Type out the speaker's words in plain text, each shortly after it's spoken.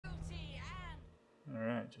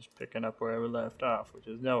Alright, just picking up where we left off, which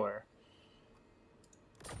is nowhere.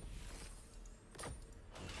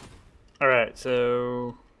 Alright,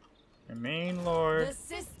 so the main lord,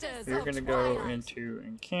 you're gonna go into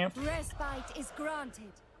encamp. Respite is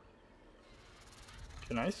granted.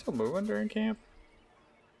 Can I still move under encamp?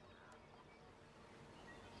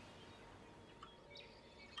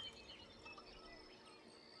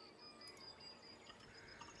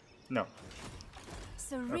 No.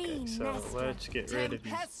 Okay, so let's get rid of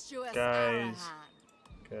these guys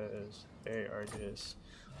because they are just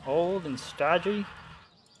old and stodgy.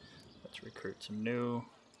 Let's recruit some new,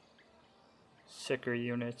 sicker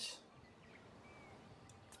units.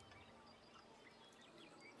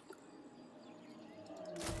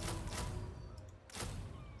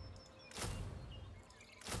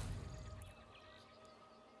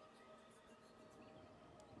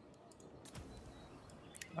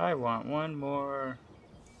 I want one more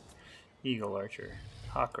Eagle Archer,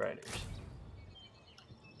 Hawk Riders.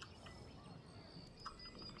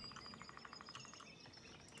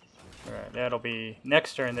 Alright, that'll be,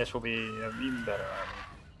 next turn this will be an even better army.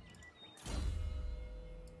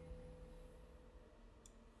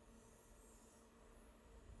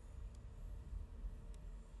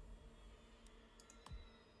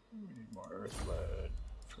 We need more Earthblood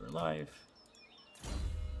for life.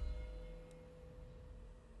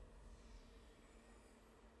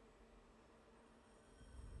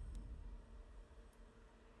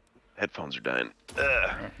 Headphones are dying.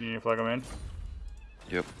 Right, you need to plug them in?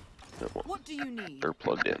 Yep. What do you need? They're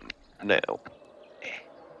plugged in now.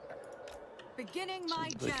 Beginning So my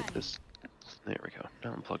look journey. at this. There we go.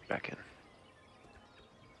 Now I'm plugged back in.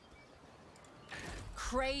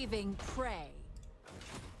 Craving prey.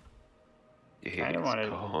 Yeah, Kinda wanna-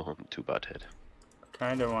 home to Butthead.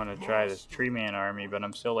 Kind of want to try this Tree Man army, but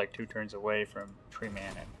I'm still like 2 turns away from Tree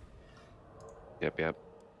Man. Yep.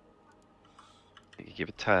 Give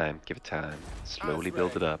it time. Give it time. Slowly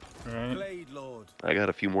build it up. Right? I got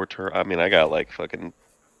a few more turns. I mean, I got like fucking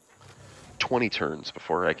 20 turns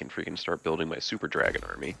before I can freaking start building my Super Dragon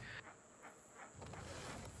army.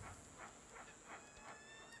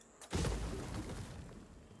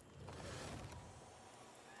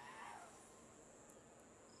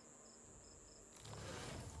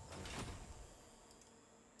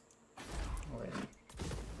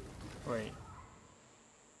 Wait.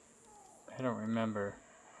 I don't remember.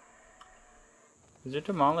 Does it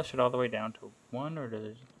demolish it all the way down to 1, or does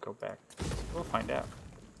it go back? We'll find out.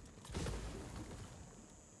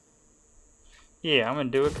 Yeah, I'm gonna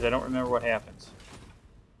do it because I don't remember what happens.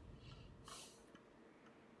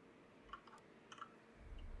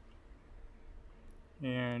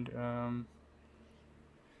 And,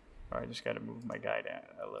 I just gotta move my guy down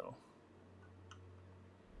a little.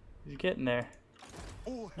 He's getting there.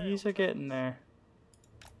 He's getting there.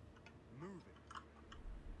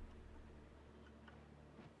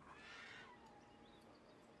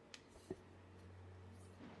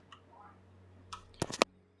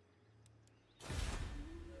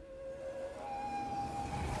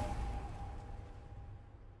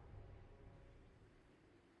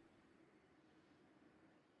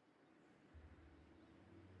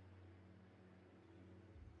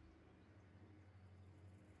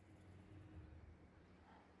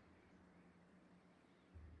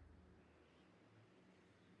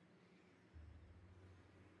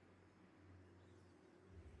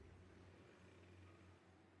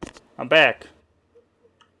 I'm back.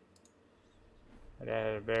 I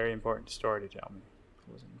had a very important story to tell me.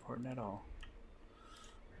 It wasn't important at all.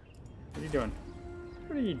 What are you doing?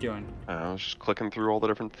 What are you doing? I was just clicking through all the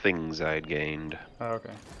different things I'd gained. Oh, okay.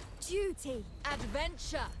 Duty,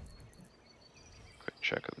 adventure. Quick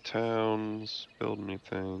check of the towns. Build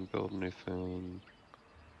anything.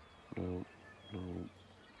 No.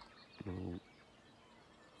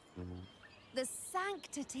 The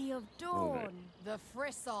sanctity of dawn. The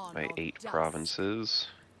frisson My of 8 dusk. provinces.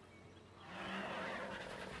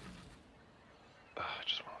 I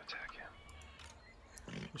just want to attack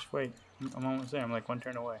him. Just wait. I'm almost there. I'm like 1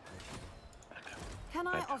 turn away. Can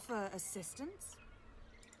I offer assistance?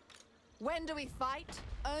 When do we fight?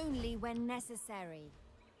 Only when necessary.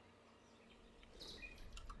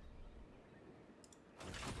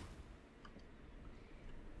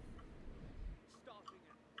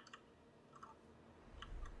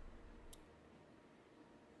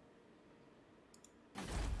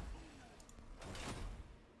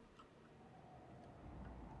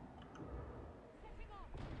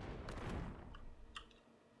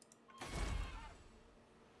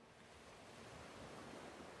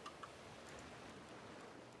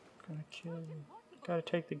 Gonna kill you. Gotta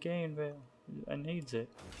take the gain veil. I needs it.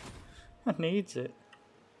 It needs it.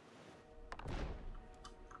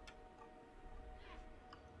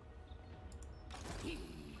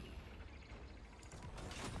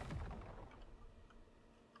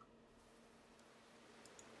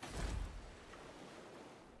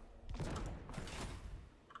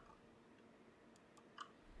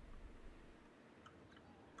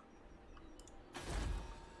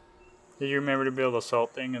 Did you remember to build a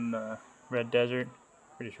salt thing in the Red Desert?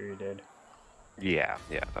 Pretty sure you did. Yeah,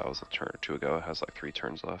 that was a turn or two ago. It has like 3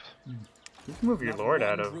 turns left. You can move your Lord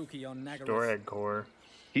out of Storag Core.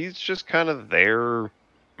 He's just kind of there. I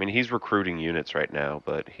mean, he's recruiting units right now,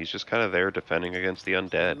 but he's just kind of there defending against the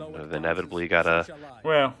undead. I've inevitably gotta.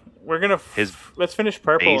 Well, we're gonna let's finish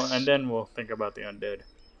purple and then we'll think about the undead.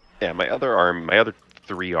 Yeah, my other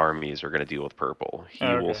 3 armies are gonna deal with purple. He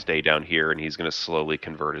will stay down here, and he's gonna slowly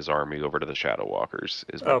convert his army over to the Shadow Walkers.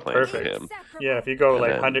 Is my plan for him. Yeah, if you go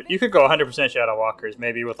like 100, you could go 100% Shadow Walkers,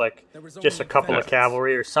 maybe with like just a couple of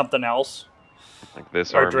cavalry or something else. Like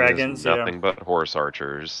this or army dragons, is nothing but horse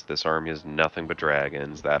archers. This army is nothing but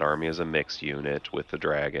dragons. That army is a mixed unit with the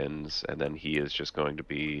dragons, and then he is just going to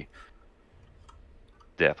be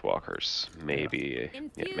Deathwalkers. Maybe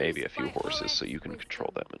maybe a few horses, so you can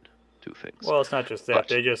control them and do things. Well, it's not just that.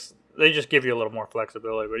 They just give you a little more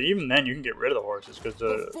flexibility. But even then, you can get rid of the horses because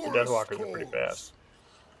the Deathwalkers are pretty fast.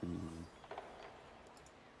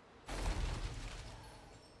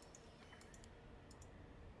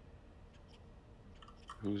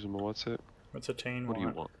 What's it? What's a Tane What do you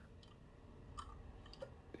want?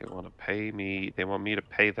 They want to pay me. They want me to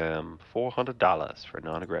pay them $400 for a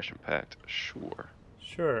non-aggression pact. Sure.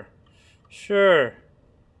 Sure.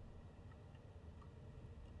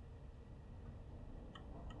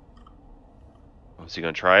 Oh, is he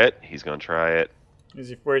gonna try it? He's gonna try it. Where's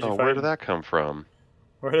he fighting? Where did that come from?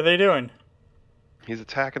 What are they doing? He's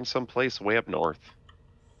attacking some place way up north.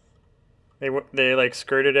 They like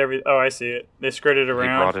skirted every. Oh, I see it. They skirted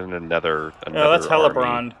around. He brought in another Oh, that's Helebrand.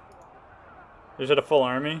 Army. Is it a full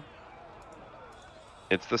army?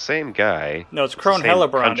 It's the same guy. No, it's Crone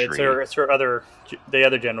Helebrand. It's her other, the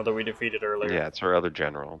other general that we defeated earlier. Yeah, it's her other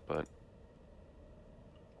general, but.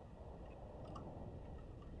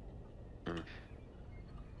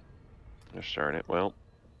 Gosh darn it. Well.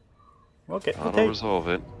 I'll resolve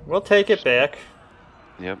it. We'll take it back.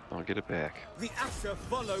 Yep, I'll get it back. The Asher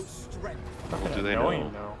follows strength. What do they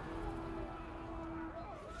know?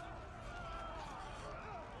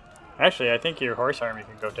 Actually, I think your horse army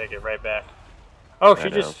can go take it right back. Oh,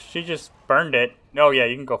 she just burned it. Oh yeah,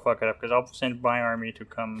 you can go fuck it up because I'll send my army to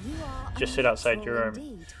come just sit outside your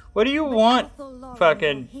army. What do you want,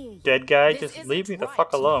 fucking dead guy? Just leave me the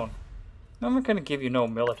fuck alone. I'm not gonna give you no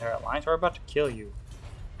military alliance. We're about to kill you.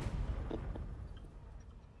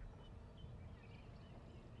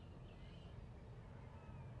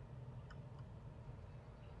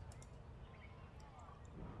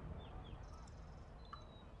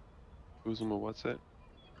 Uzuma, what's it?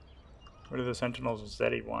 What do the Sentinels of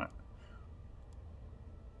Zeti want?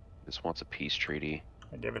 This wants a peace treaty.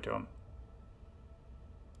 I give it to him.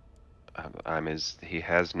 He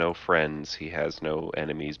has no friends. He has no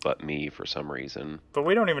enemies but me for some reason. But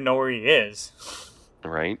we don't even know where he is.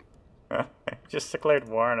 Right? Just declared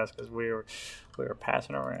war on us because we were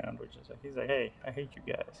passing around. Which is he's like, hey, I hate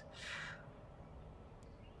you guys.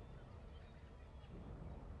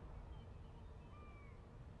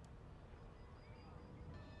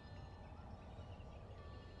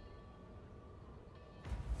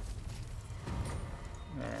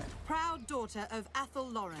 Proud daughter of Athel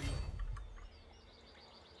Lauren.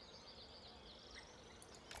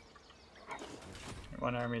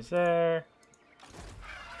 One army's there.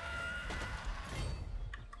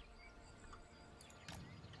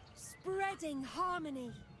 Spreading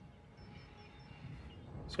harmony.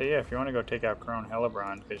 So yeah, if you want to go take out Crone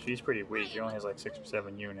Helebrand, because she's pretty weak. She only has like 6 or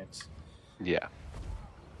 7 units. Yeah.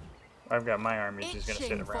 I've got my army just gonna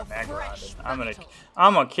sit around Nagorod, and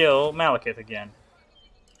I'm gonna kill Malekith again.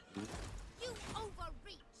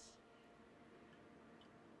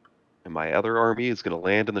 And my other army is going to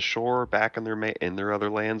land in the shore, back in their other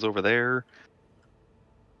lands over there,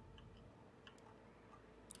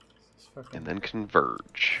 and then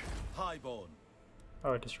converge. Highborn.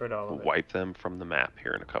 Oh, it destroyed all of it. Wipe them from the map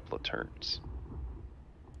here in a couple of turns.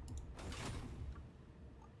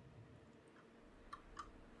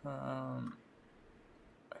 I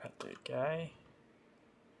got the guy.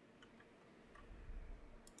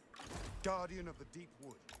 Guardian of the deep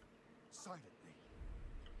wood, silently.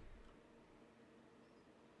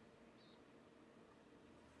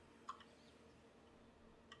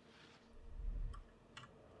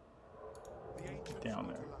 Down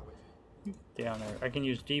there. You down there. I can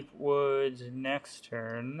use Deep Woods next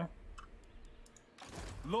turn.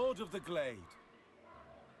 Lord of the Glade.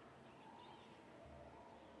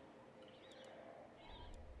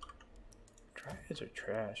 Dryads are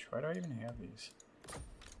trash. Why do I even have these?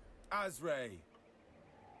 Azray.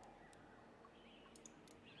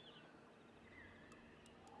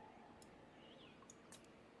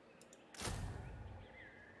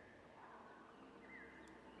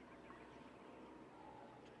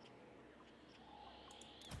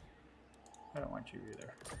 I don't want you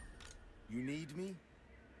either. You need me?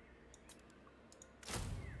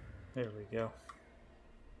 There we go.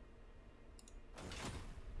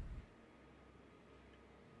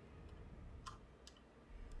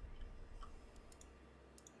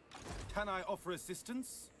 Can I offer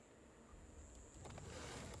assistance?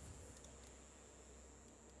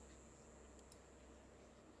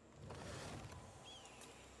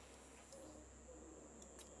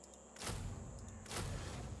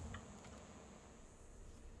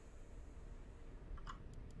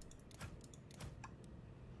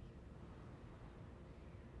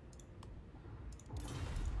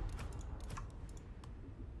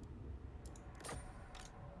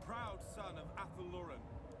 Proud son of Atheloran.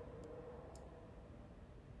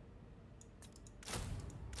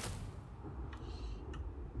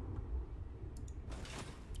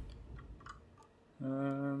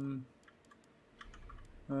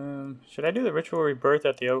 Should I do the Ritual Rebirth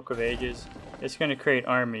at the Oak of Ages? It's going to create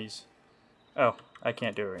armies. Oh, I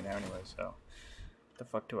can't do it right now anyway, so the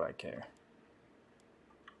fuck do I care?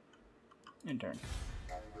 In turn.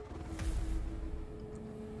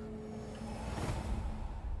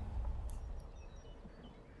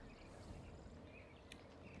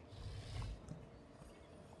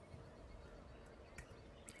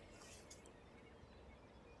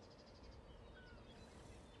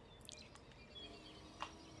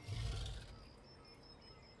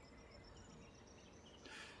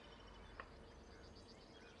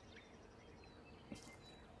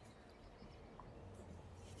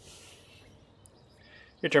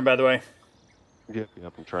 Your turn, by the way. Yep.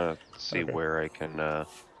 I'm trying to see where I can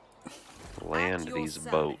land these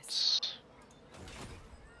boats.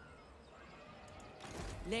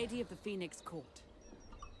 Lady of the Phoenix Court.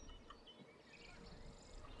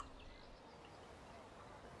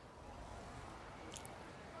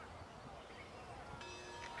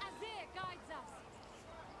 Azir guides us.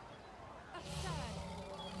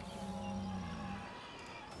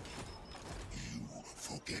 You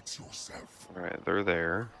forget yourself. Alright, they're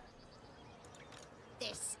there.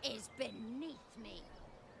 This is beneath me.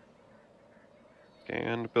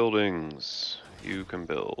 And buildings. You can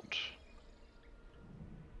build.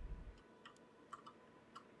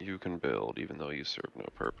 You can build, even though you serve no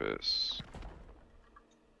purpose.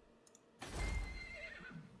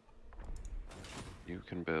 You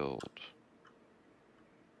can build.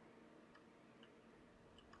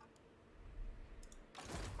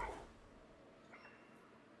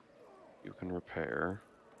 You can repair.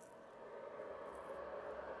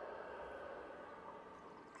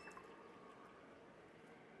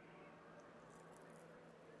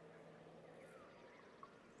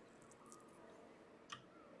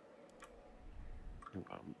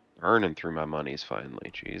 I'm burning through my monies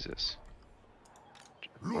finally, Jesus.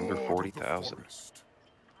 Under 40,000.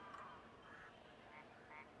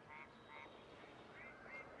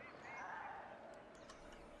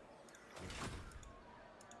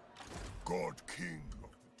 God King of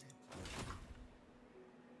the Deep.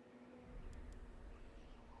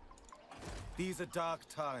 These are dark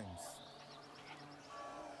times.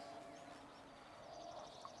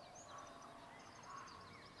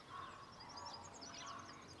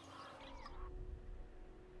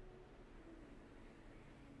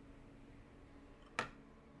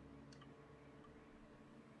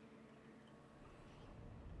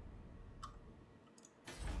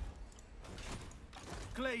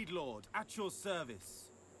 Glade Lord, at your service.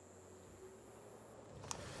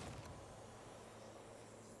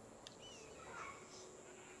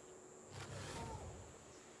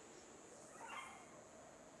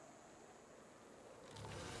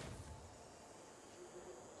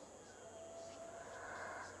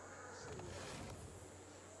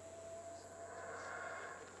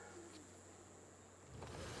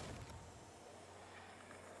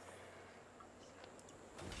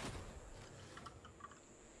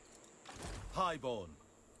 Highborn.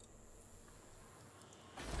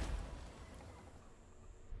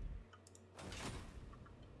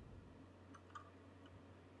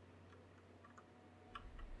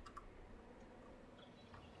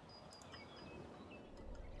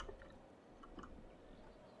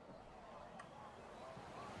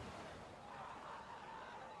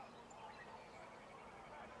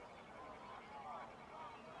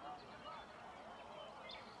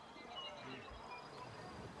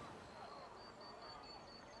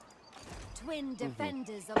 twin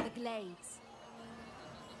defenders of the glades.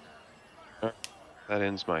 That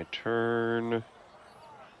ends my turn.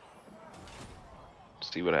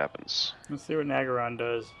 See what happens. Let's see what Nagaron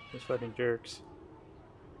does. Those fucking jerks.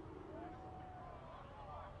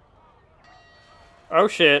 Oh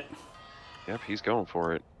shit. Yep, he's going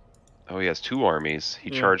for it. Oh, he has 2 armies. He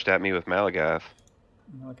charged at me with Malagath.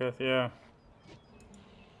 Malagath, yeah.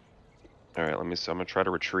 Alright, I'm gonna try to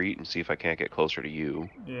retreat and see if I can't get closer to you.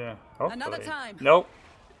 Yeah. Hopefully. Another time. Nope.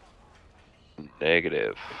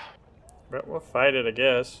 Negative. But we'll fight it, I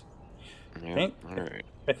guess. Yep. Alright.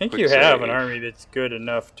 I think Quick you have save. an army that's good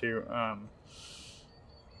enough to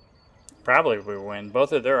probably win.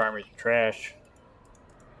 Both of their armies are trash.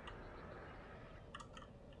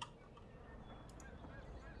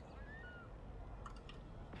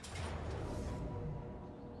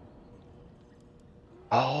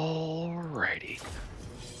 Alrighty.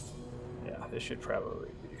 Yeah, this should probably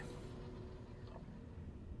be.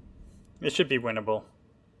 This should be winnable.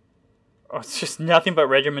 Oh, it's just nothing but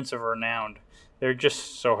regiments of renowned. They're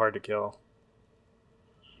just so hard to kill.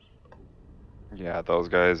 Yeah, those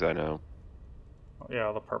guys, I know. Yeah,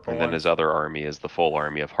 all the purple And then ones. his other army is the full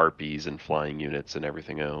army of harpies and flying units and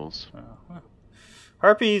everything else. Well.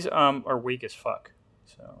 Harpies are weak as fuck,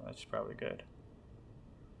 so that's probably good.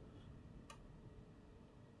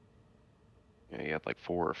 Yeah, he had like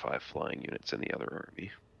 4 or 5 flying units in the other army.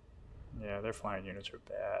 Yeah, their flying units are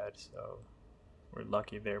bad, so we're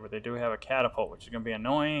lucky there. But they do have a catapult, which is going to be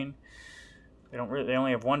annoying. They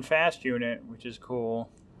only have 1 fast unit, which is cool.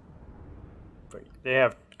 But they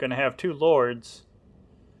going to have 2 lords.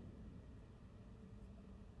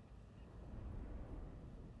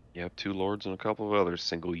 Yep, 2 lords and a couple of other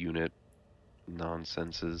single unit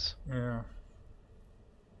nonsenses. Yeah.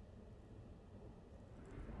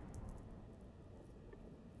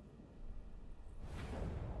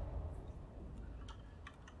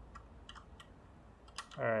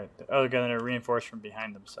 Alright, the other guy are reinforced from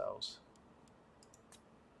behind themselves.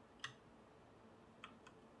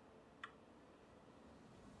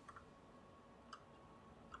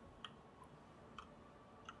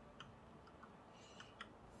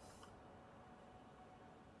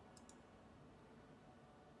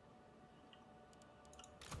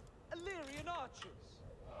 Illyrian archers.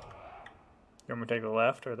 You want me to take the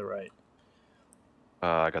left or the right?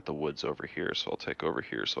 I got the woods over here, so I'll take over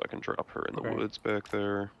here so I can drop her in the Okay. woods back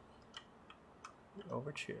there.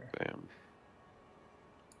 Over here. Bam.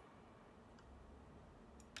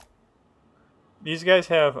 These guys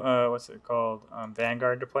have, what's it called?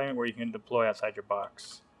 Vanguard deployment, where you can deploy outside your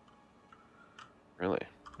box. Really?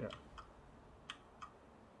 Yeah.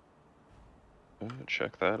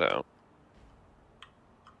 Check that out.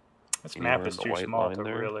 This Anywhere map in is the too white small line to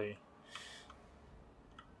there? really...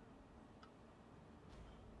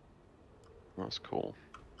 That's cool.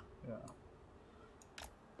 Yeah.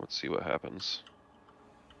 Let's see what happens.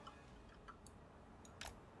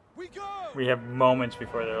 We go. We have moments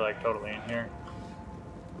before they're like totally in here.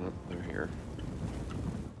 Oh, they're here.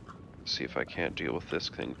 See if I can't deal with this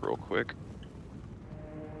thing real quick.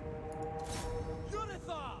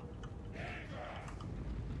 Unithar.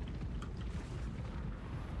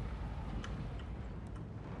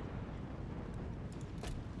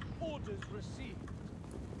 Orders received.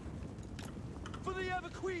 For the Ever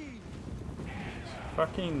Queen.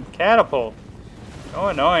 Fucking catapult. So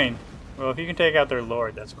annoying. Well, if you can take out their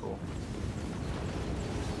lord, that's cool.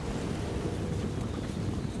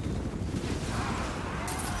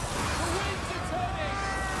 The winds are turning.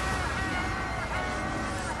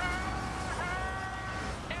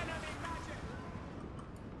 Enemy magic.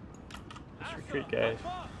 Let's retreat, guys.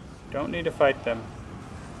 Don't need to fight them.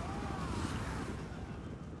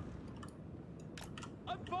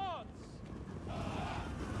 Advance.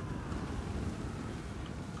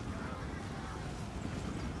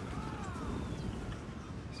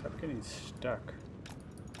 Stop getting stuck.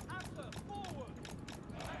 After forward.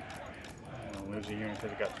 I'm gonna lose a unit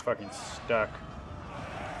because it got fucking stuck.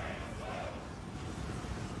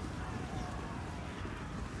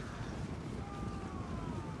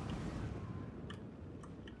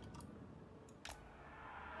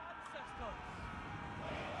 Ancestors.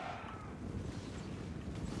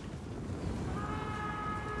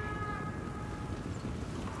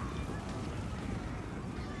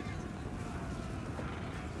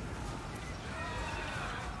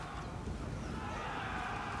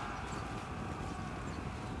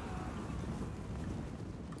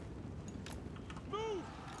 Move.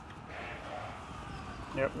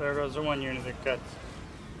 Yep, there goes the one unit that got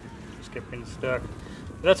just kept getting stuck.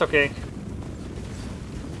 But that's okay.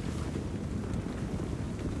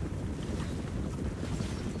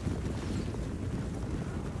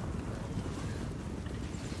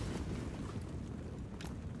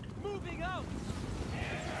 Moving out.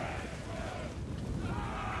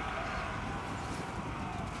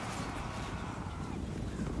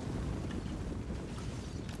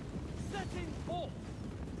 Setting off.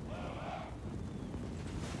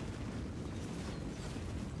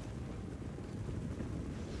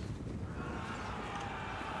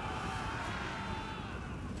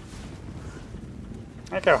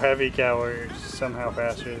 I like how heavy cavalry is somehow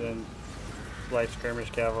faster than light skirmish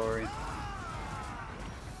cavalry.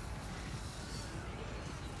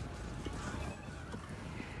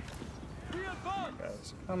 We advance.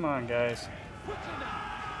 Guys, come on, guys. Quicker now.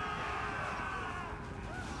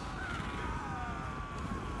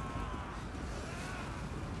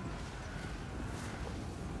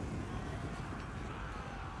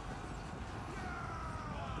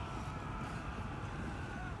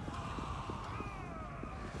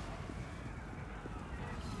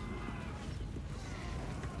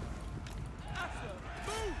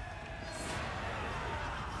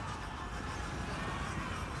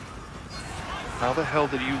 How the hell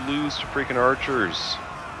did you lose to freaking archers?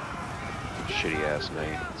 Shitty ass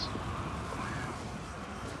knights.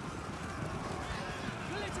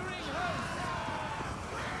 Glittering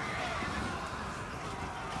host.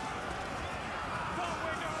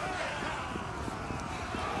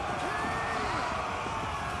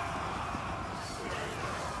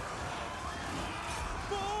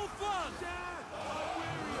 Full front. I'm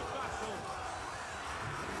weary of battle.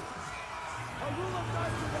 I will not die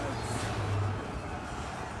today.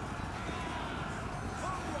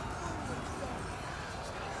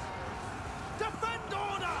 Defend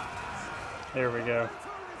order! There we go.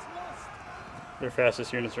 Their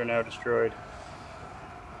fastest units are now destroyed.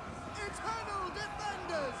 Eternal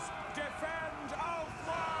defenders! Defend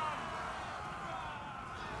Alpha!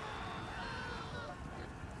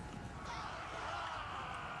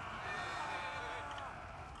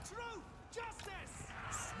 Truth! Justice!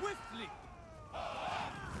 Swiftly!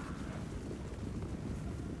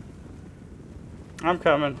 I'm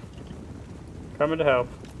coming. Coming to help.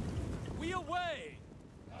 We away!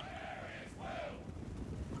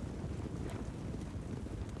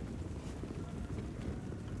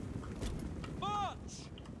 March!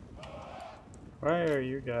 Why are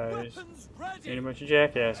you guys Weapons being a ready! bunch of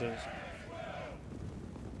jackasses?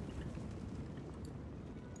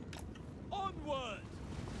 Onward!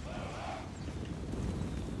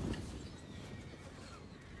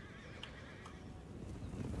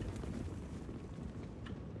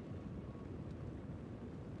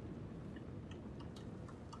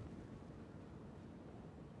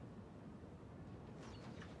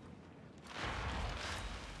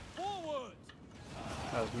 Forward!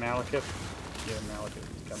 That was Malekith. Yeah, Malekith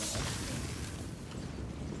is coming up.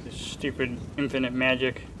 This stupid infinite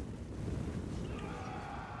magic.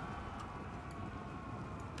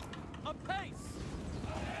 Apace!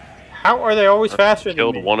 How are they always faster than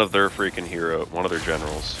Killed me? one of their freaking one of their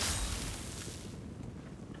generals.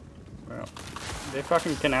 Well, they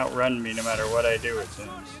fucking can outrun me no matter what I do, it seems.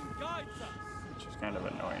 Guardian guides us! Which is kind of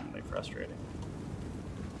annoyingly frustrating.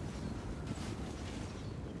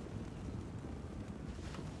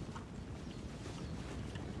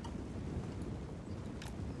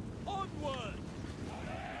 Onward!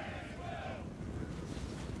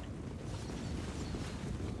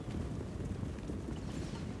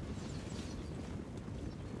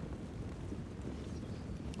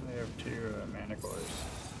 I have two manacles.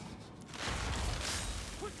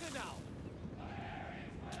 Quicker now!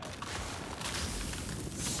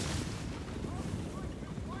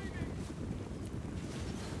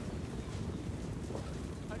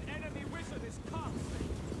 An enemy wizard is casting!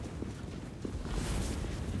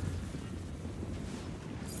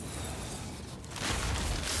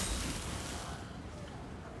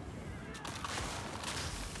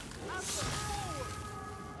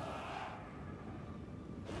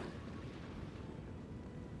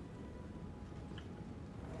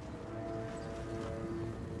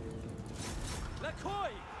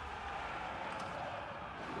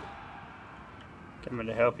 Coming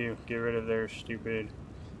to help you get rid of their stupid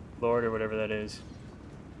lord or whatever that is.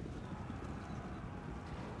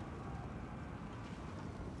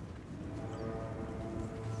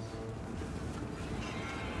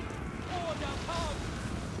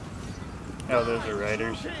 Oh, those are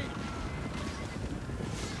riders.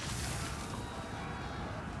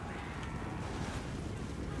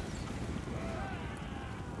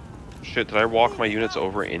 Shit, did I walk my units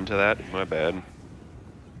over into that? My bad.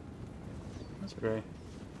 That's okay.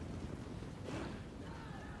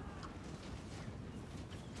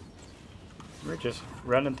 We're just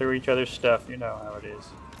running through each other's stuff, you know how it is.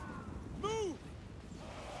 Move!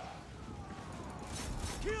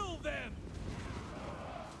 Kill them.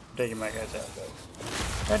 I'm taking my guys out, though.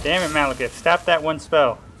 God damn it, Malekith. Stop that one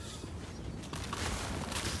spell.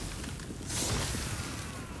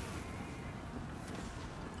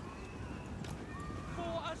 For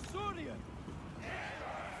Asurian.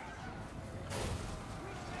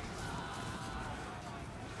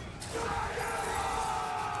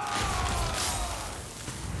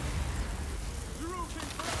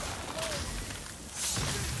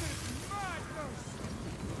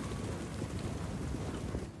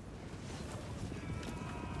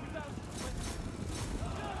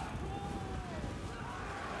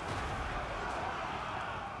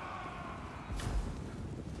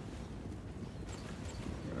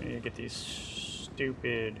 We need to get these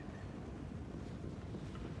stupid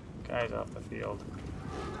guys off the field.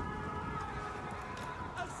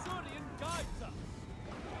 Asurian guides us.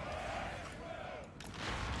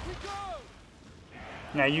 We go.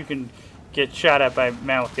 Now you can get shot at by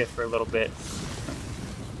Malekith for a little bit.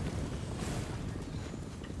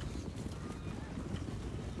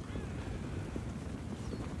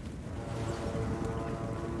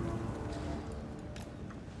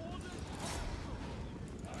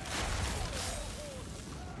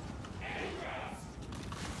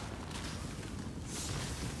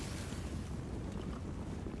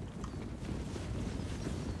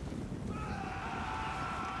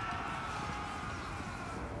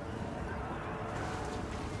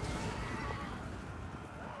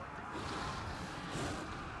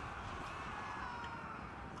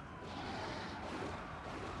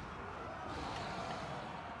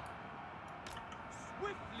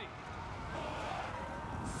 Swiftly.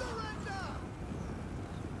 Surrender.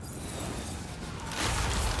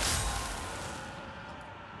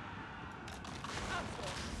 Asur,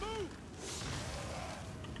 move.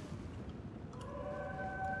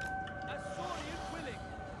 Asurian willing.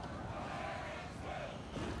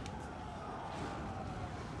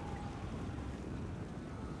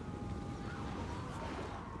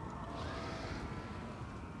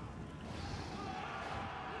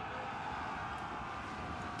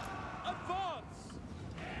 Advance.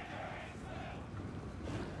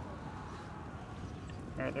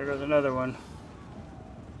 Alright, there goes another one.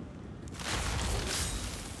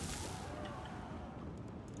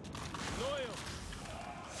 Loyal.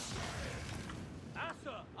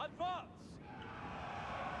 Asur, advance.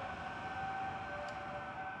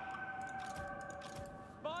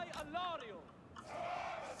 By Alariel.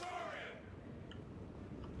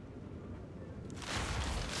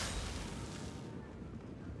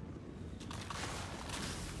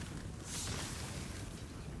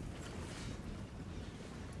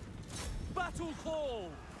 Battle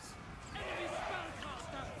calls. Enemy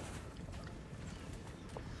spellcaster.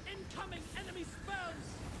 Incoming enemy spells.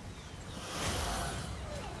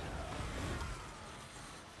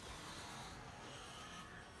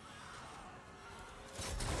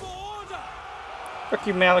 For order. Fuck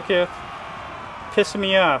you, Malekith. Pissing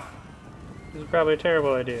me off. This is probably a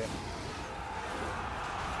terrible idea.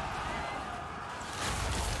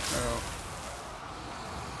 Oh.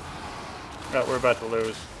 Oh, we're about to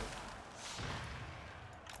lose.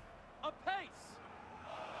 A pace.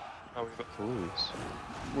 How are we about to lose?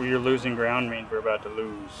 Well, you're losing ground means we're about to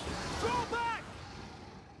lose. Draw back.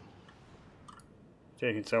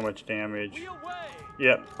 Taking so much damage. We away.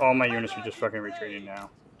 Yep, all my units are just fucking retreating now.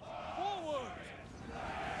 Forward.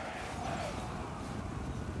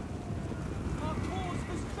 Our cause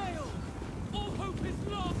has failed. All hope is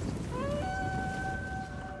lost.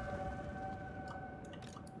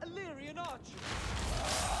 Illyrian archers.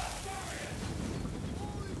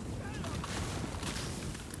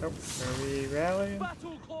 Nope, are we rallying?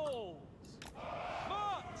 Battle calls.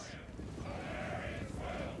 March.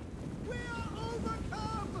 We are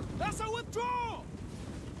overcome. That's a withdraw.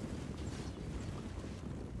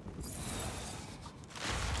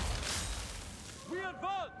 We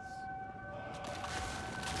advance.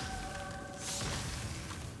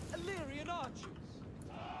 Illyrian archers.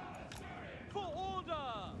 For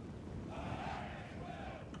order.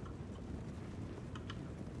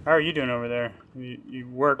 How are you doing over there? You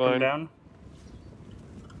work them Fine. down?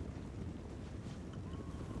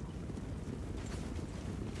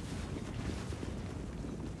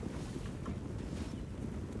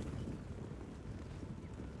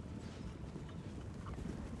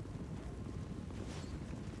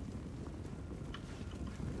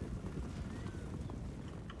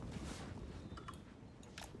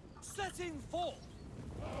 Setting forth.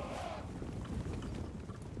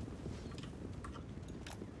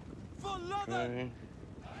 For London. Okay.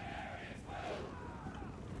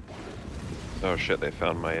 Oh shit, they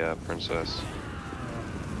found my princess.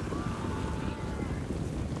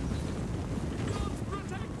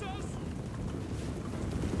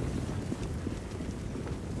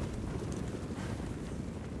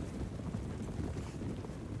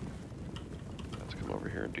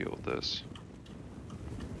 deal with this.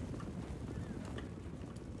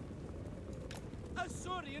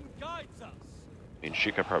 Asurian guides us. I mean,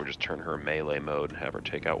 she could probably just turn her melee mode and have her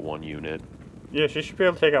take out 1 unit. Yeah, she should be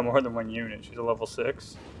able to take out more than 1 unit. She's a level 6.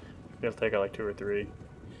 She'll be able to take out like 2 or 3.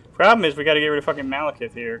 Problem is, we gotta get rid of fucking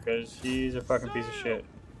Malekith here, because he's a fucking piece of shit.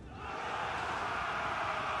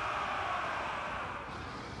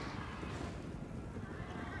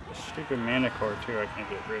 The stupid mana core, too, I can't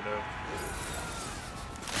get rid of.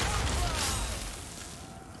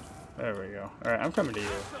 There we go. Alright, I'm coming to you.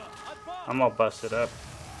 I'm all busted up.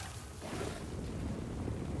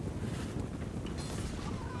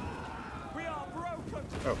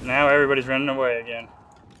 Oh, now everybody's running away again.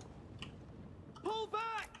 Pull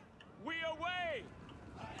back! We away!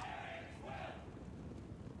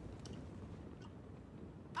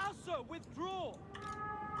 Asa, withdraw!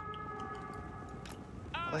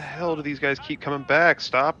 How the hell do these guys keep coming back?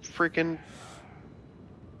 Stop freaking...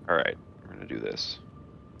 Alright, we're gonna do this.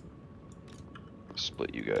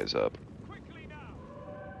 Split you guys up. Quickly now!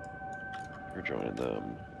 You're joining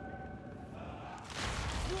them.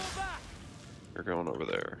 Draw back! You're going over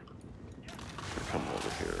there. You're coming over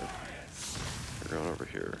here. You're going over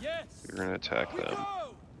here. Yes! You're gonna attack them.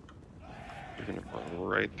 Go! You're gonna run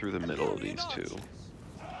right through the middle of these two.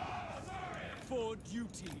 For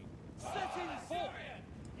duty. Setting forth.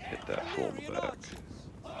 Hit that fool in the Illyrian back. archers.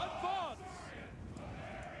 Advance.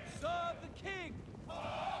 Serve the king.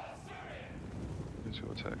 Who's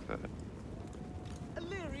gonna attack that?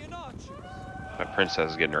 Illyrian archers. My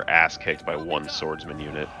princess is getting her ass kicked by 1 swordsman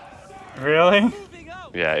unit. Really? Moving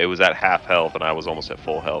out. Yeah, it was at half health and I was almost at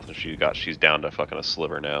full health and she's down to fucking a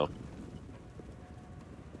sliver now.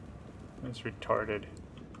 It's retarded.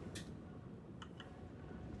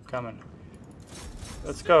 Coming.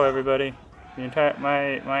 Let's go, everybody. The entire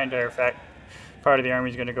my entire part of the army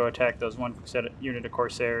is going to go attack those 1 unit of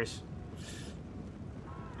Corsairs.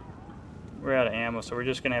 We're out of ammo, so we're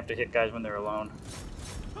just going to have to hit guys when they're alone.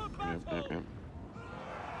 Yep.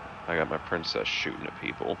 I got my princess shooting at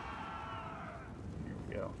people. Here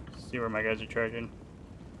we go. See where my guys are charging.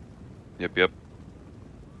 Yep. With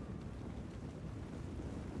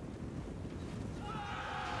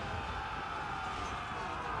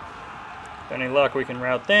any luck, we can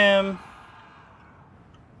rout them.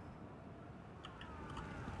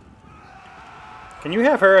 Can you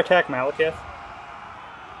have her attack Malekith?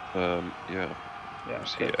 Yeah. Yeah.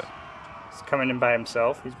 Where's he at? He's coming in by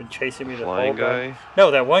himself. He's been chasing me the whole Flying time. guy?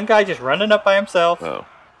 No, that one guy just running up by himself. Oh.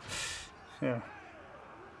 Yeah.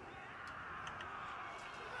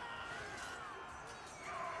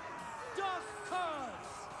 Dark curse.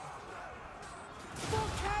 For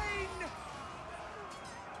Cain.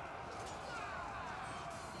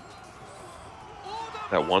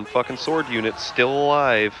 That 1 fucking sword unit's still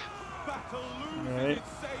alive. Alright.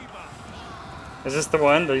 Is this the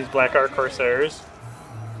one? These Black Ark Corsairs?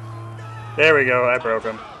 There we go, I broke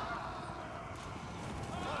him.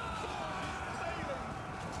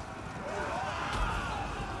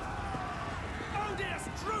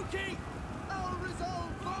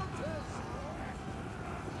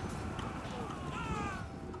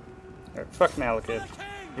 Alright, fuck Malekith.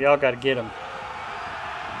 We all gotta get him.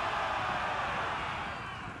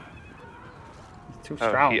 He's too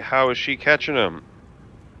strong. How is she catching him?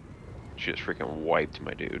 She just freaking wiped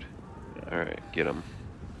my dude. Yeah. Alright, get him.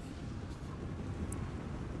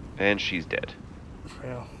 And she's dead.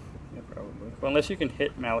 Well, yeah, probably. Well, unless you can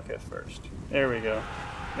hit Malekith first. There we go.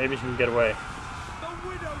 Maybe she can get away. The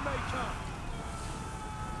Widowmaker.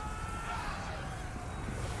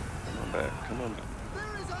 Come on back, come on back.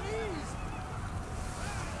 There is unease.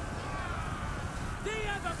 The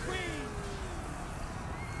other queen.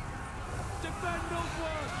 Defend those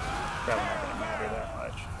words. Probably not gonna matter that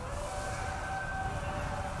much.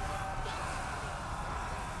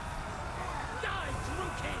 Die,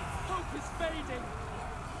 Druki. Hope is fading.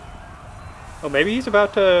 Oh, maybe he's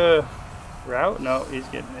about to rout? No, he's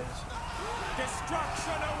getting his.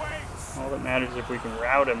 Destruction awaits. All that matters is if we can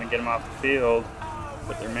rout him and get him off the field.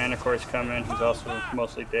 But their mana core's coming. He's also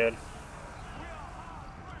mostly dead.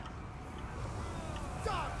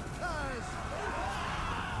 Draw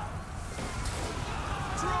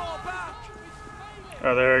back.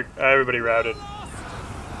 Oh, there. Everybody routed.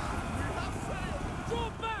 Draw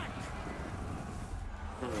back.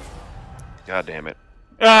 God damn it.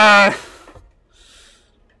 Ah!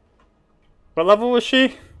 What level was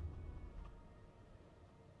she?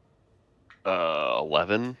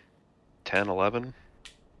 11? 10, 11?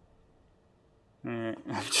 Alright.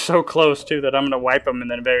 I'm so close too that I'm gonna wipe him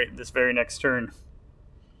and then this very next turn.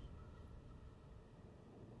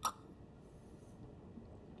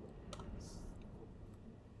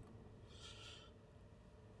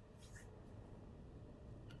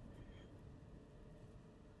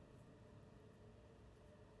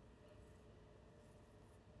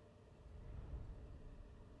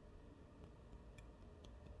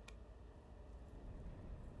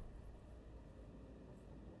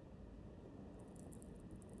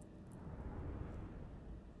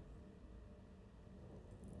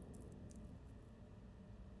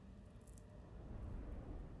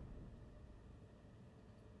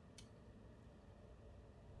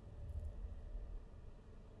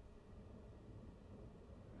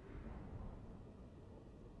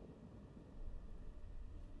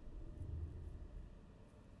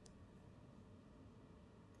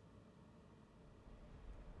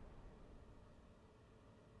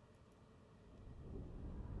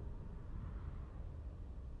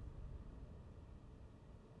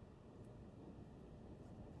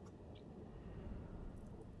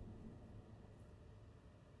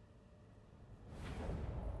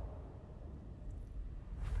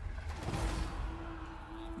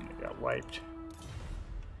 wiped.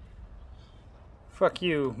 Fuck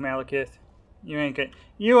you, Malekith. You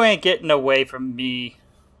ain't getting away from me.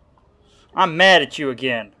 I'm mad at you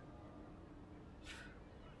again.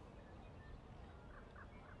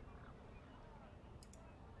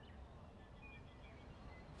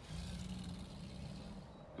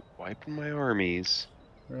 Wiping my armies.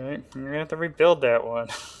 Right, you're gonna have to rebuild that one.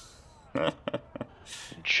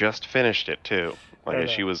 Just finished it too. Like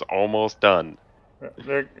she was almost done.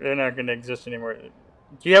 They're not gonna exist anymore.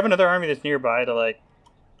 Do you have another army that's nearby to like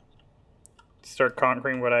start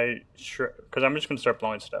conquering what I? Because I'm just gonna start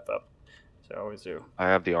blowing stuff up. So I always do. I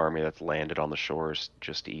have the army that's landed on the shores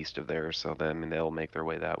just east of there, so then they'll make their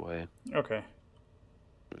way that way. Okay.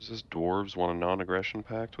 Does this dwarves want a non-aggression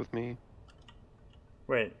pact with me?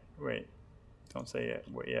 Wait. Don't say yet.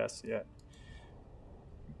 Wait, yes, yet.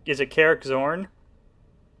 Is it Carrick Zorn?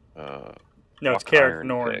 No, it's Carrick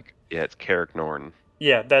Norn. Yeah, it's Carrick Norn.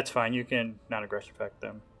 Yeah, that's fine. You can non-aggression pact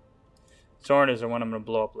them. Zorn is the one I'm gonna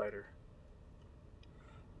blow up later.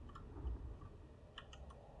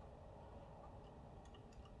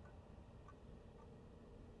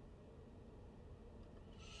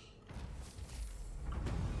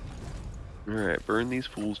 Alright, burn these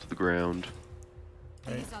fools to the ground.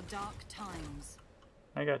 These are dark times.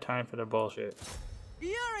 I got time for the bullshit.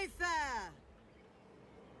 Fair.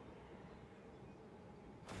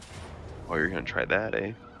 Oh, you're gonna try that,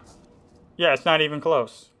 eh? Yeah, it's not even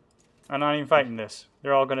close. I'm not even fighting this.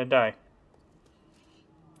 They're all gonna die.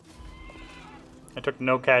 I took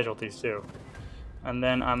no casualties too. And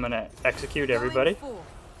then I'm gonna execute everybody.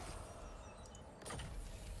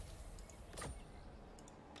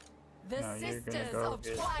 No, you're gonna go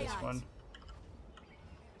get this one.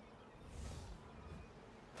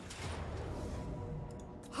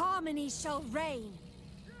 Harmony shall reign.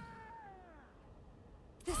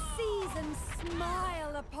 The seasons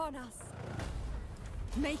smile upon us.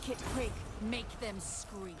 Make it quick, make them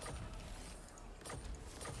scream.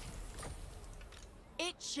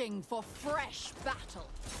 Itching for fresh battle.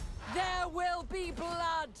 There will be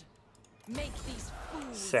blood. Make these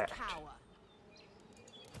fools cower.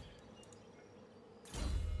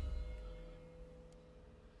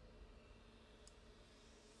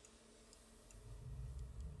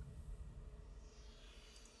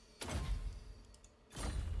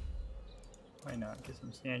 Why not? Get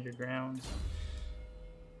some stand your grounds.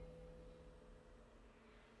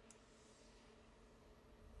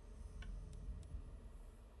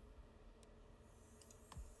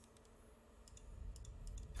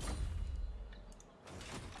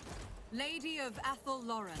 Lady of Athel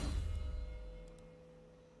Lauren.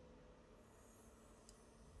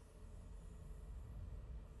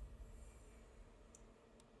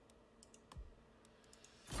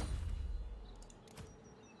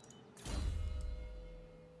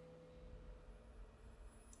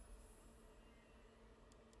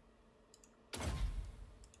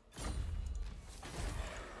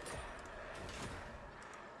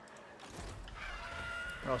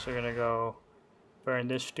 We're also gonna go burn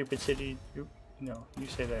this stupid city. Oop, no, you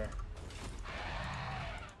stay there.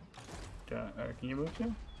 Can you move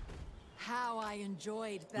to? How I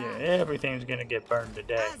enjoyed that. Yeah, everything's gonna get burned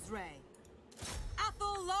today.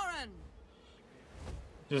 Athel Lauren.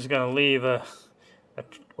 Just gonna leave a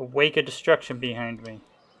wake of destruction behind me.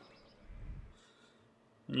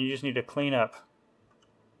 And you just need to clean up.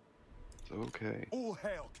 It's okay. All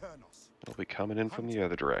hail, Kurnos. They'll be coming in from the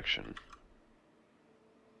other direction.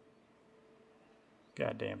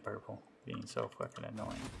 Goddamn purple. Being so fucking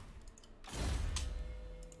annoying.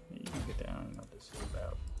 You can get down and know what this is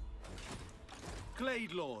about.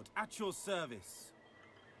 Glade Lord, at your service.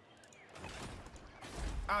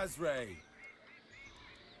 Azray.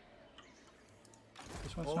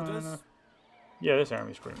 This one's strong enough? Yeah, this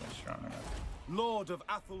army's pretty much strong enough. Lord of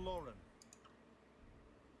Athel Lauren.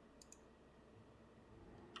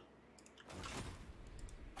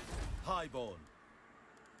 Highborn.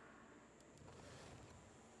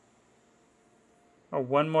 Oh,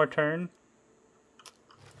 one more turn?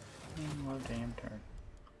 One more damn turn.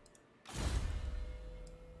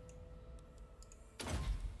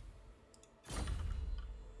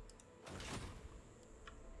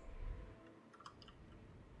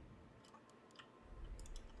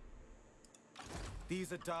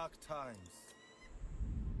 These are dark times.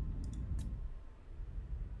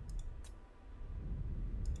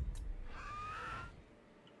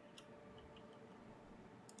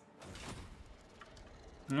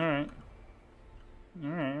 Alright.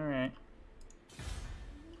 Alright.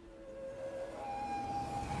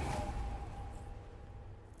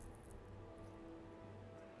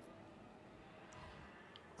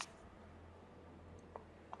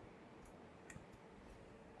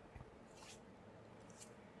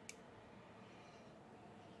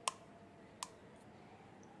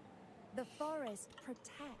 The forest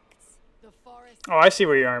protects. The forest. Oh, I see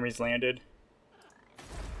where your army's landed.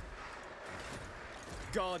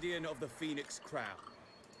 Guardian of the Phoenix Crown.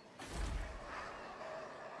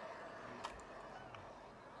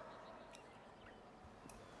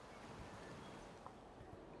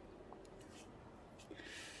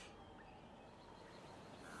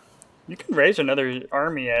 You can raise another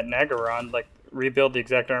army at Nagaron, like rebuild the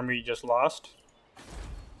exact army you just lost.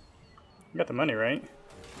 You got the money, right?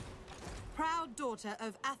 Proud daughter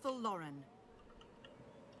of Athel Lauren.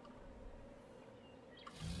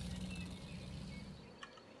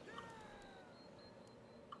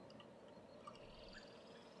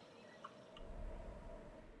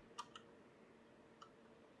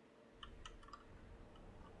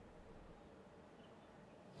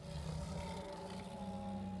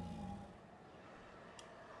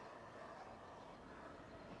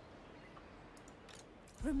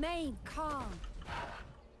 Remain calm.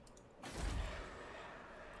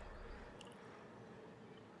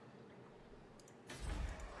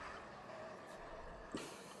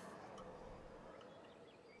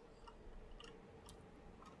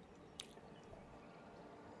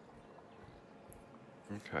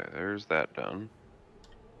 Okay, there's that done.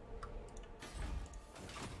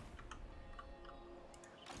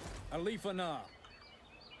 Alifa Na.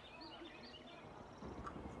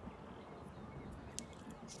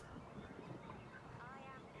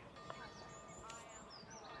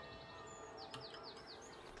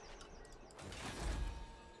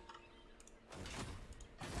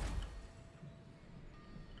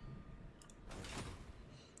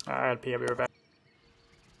 Alright, P, I'll be right back.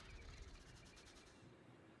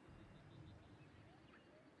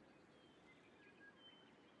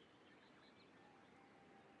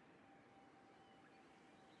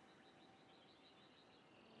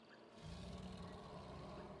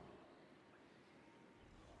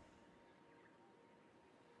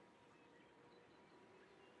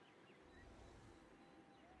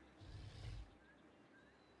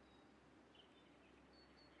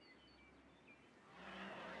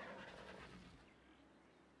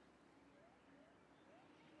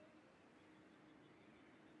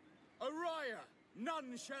 Araya,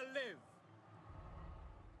 none shall live.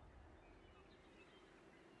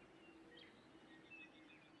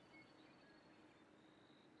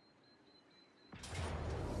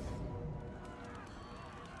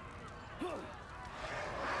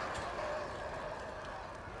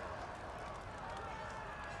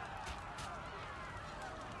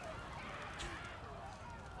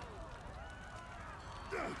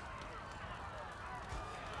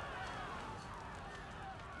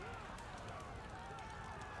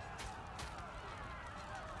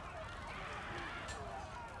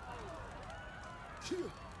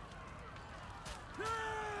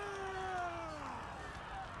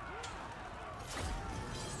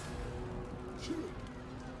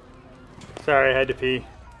 Sorry, I had to pee.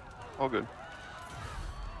 All good.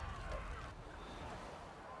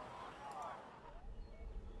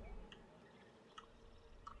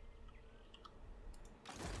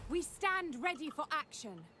 We stand ready for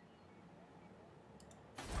action.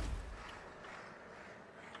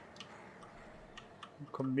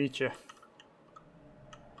 Come meet you.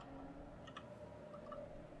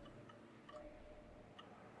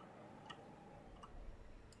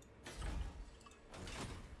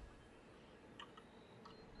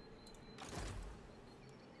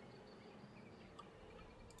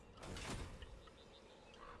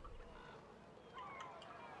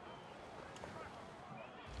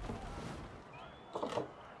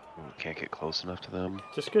 Can't get close enough to them.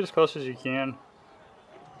 Just get as close as you can.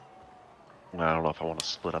 Well, I don't know if I want to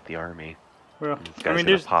split up the army. Well, This I guy's mean,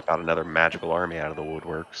 gonna pop out another magical army out of the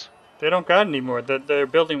woodworks. they don't got any more. They're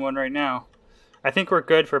building one right now. I think we're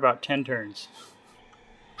good for about 10 turns.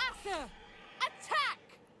 Asa, attack!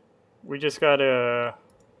 We just gotta...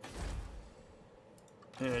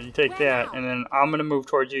 Yeah, you take that, and then I'm gonna move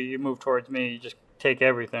towards you, you move towards me, you just take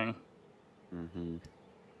everything. Mm-hmm.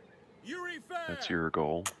 Yuri-fair! That's your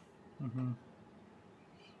goal. Mm-hmm.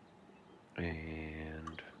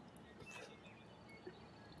 And...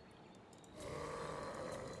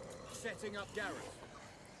 Setting up Gareth.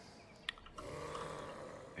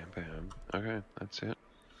 Bam, bam. Okay, that's it.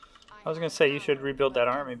 I was gonna say you should rebuild that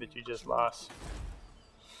army, but you just lost.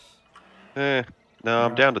 No,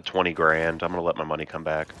 I'm Yeah. down to 20 grand. I'm gonna let my money come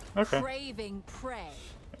back. Okay. Craving prey.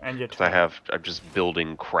 And you. Because I'm just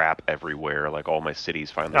building crap everywhere. Like all my cities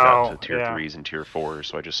finally got to tier yeah. 3s and tier 4s,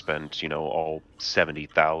 so I just spent, you know, all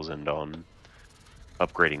 70,000 on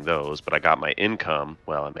upgrading those. But I got my income.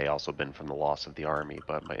 Well, it may also been from the loss of the army,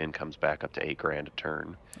 but my income's back up to 8 grand a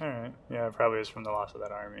turn. All right. Yeah, it probably is from the loss of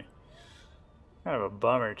that army. Kind of a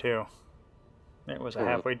bummer too. It was a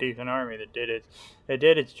halfway decent army that did it. It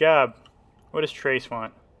did its job. What does Trace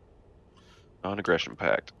want? Non-aggression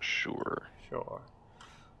pact. Sure. Sure.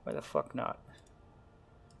 Why the fuck not?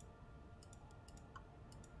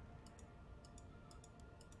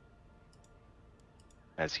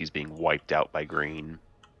 As he's being wiped out by green.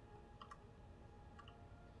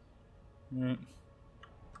 Mm.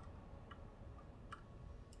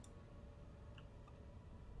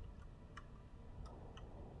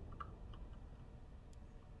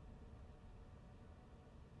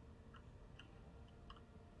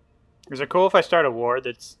 Is it cool if I start a war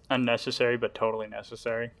that's unnecessary but totally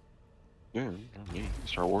necessary? Yeah, I mean,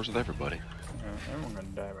 Star Wars with everybody. Yeah, everyone's gonna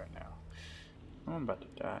die right now. I'm about to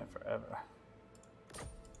die forever.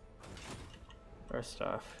 First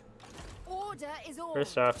off,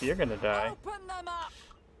 you're gonna die. Open them up.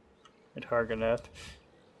 At Harganeth.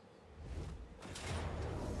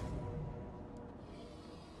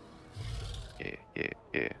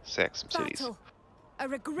 Yeah. Sack some cities. Battle. A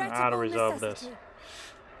regrettable How to resolve this. necessity.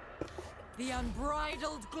 The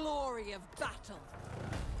unbridled glory of battle.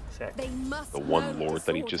 Sack. They must The one know lord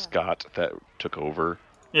that he disorder. just got that took over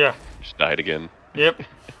Yeah. just died again. Yep.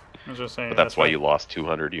 I was just saying. But that's why you lost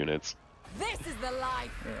 200 units. This is the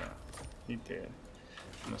life. Yeah. He did.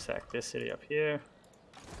 I'm gonna sack this city up here.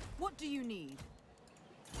 What do you need?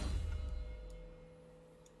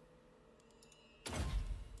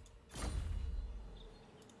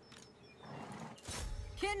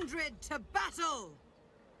 Kindred to battle.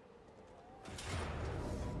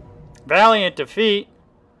 Valiant defeat.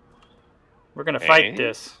 We're gonna fight Eh?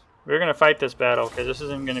 this. We're gonna fight this battle because this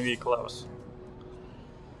isn't gonna be close.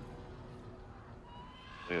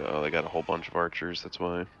 Yeah, they got a whole bunch of archers, that's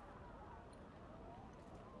why.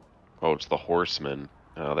 Oh, it's the horsemen.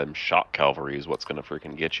 Them shock cavalry is what's gonna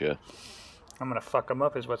freaking get you. I'm gonna fuck them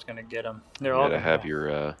up is what's gonna get them. They're You all gotta gonna have die.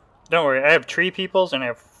 your, Don't worry, I have tree peoples and I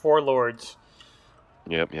have 4 lords.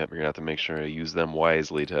 Yep, you're gonna have to make sure to use them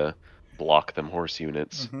wisely to block them horse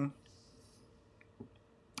units. Mm-hmm.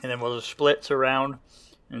 And then we'll just split around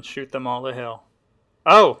and shoot them all to hell.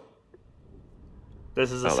 Oh!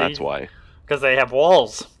 This is a Oh, siege. that's why. Because they have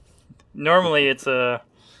walls. Normally it's a...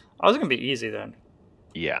 Oh, it's gonna be easy then.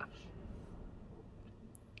 Yeah.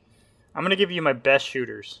 I'm gonna give you my best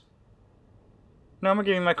shooters. No, I'm gonna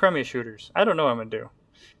give you my crummiest shooters. I don't know what I'm gonna do.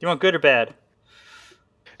 Do you want good or bad?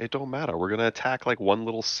 It don't matter. We're gonna attack like one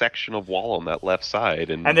little section of wall on that left side,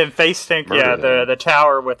 and And then face tank, murder yeah, them. the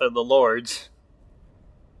tower with the lords.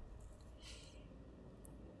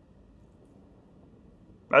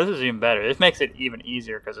 Oh, this is even better. This makes it even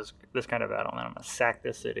easier because it's this kind of battle. And I'm gonna sack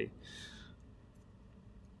this city.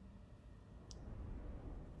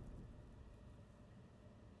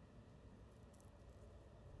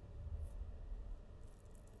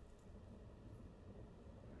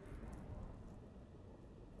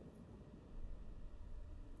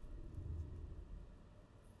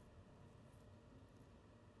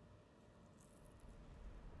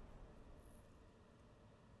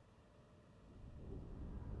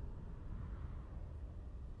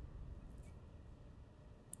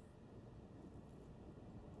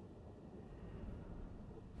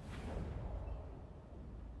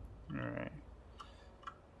 Alright. I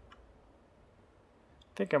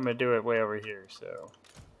think I'm gonna do it way over here, so.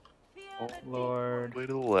 Oh, Lord, way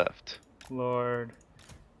to the left. Lord,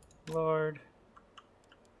 Lord.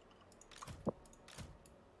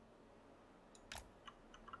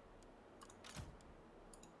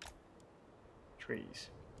 Trees.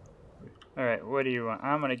 Alright, what do you want?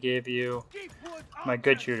 I'm gonna give you Deepwood my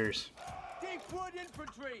good archers. shooters. Deepwood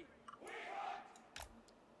infantry.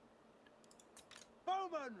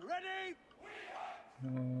 Bowman ready.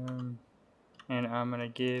 And I'm gonna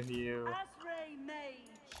give you Asray mage.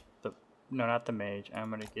 the no, not the mage. I'm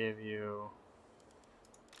gonna give you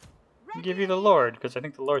the Lord because I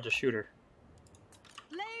think the Lord's a shooter.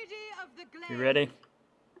 Lady of the Glade. You ready?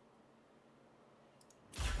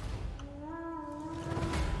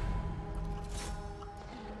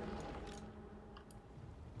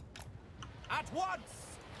 At once.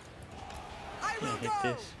 I will Can't hit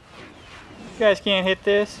go. this. You guys can't hit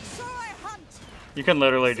this. So I hunt. You can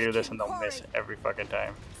literally do this and they'll miss every fucking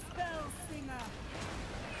time. Spell singer.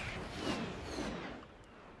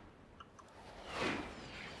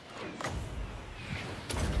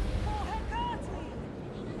 For Hecate.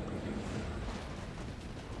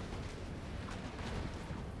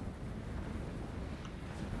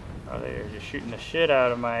 Oh, they're just shooting the shit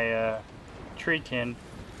out of my treekin.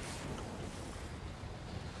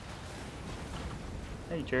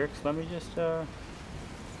 Hey jerks, let me just do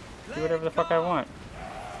whatever the fuck I want.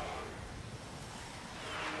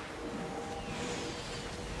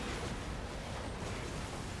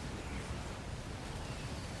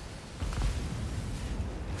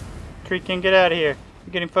 Tree King, get out of here.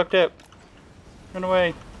 You're getting fucked up. Run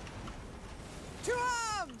away. To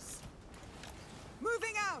arms!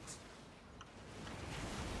 Moving out!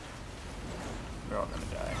 We're all gonna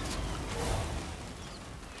die.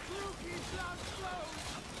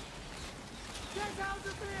 Get out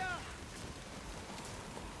of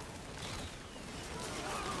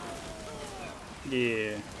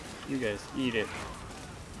here! Yeah, you guys eat it.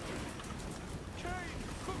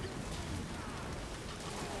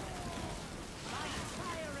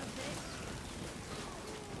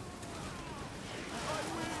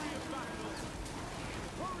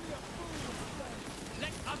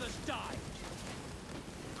 Let others die!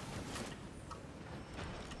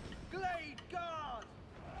 Glade guard!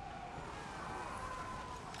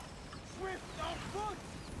 Swift of foot!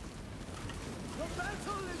 The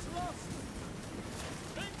battle is lost!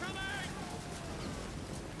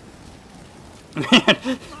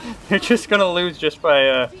 Incoming! You're just gonna lose just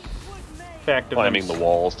by fact of Climbing the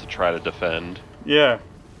walls to try to defend. Yeah.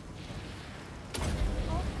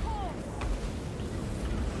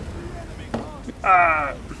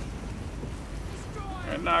 Ah!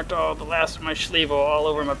 I knocked all the last of my Schlevo all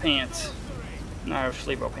over my pants. Now I have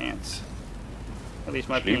Schlevo pants. At least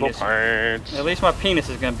my penis. Pants. At least my penis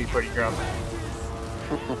is gonna be pretty grumpy.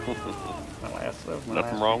 My last of my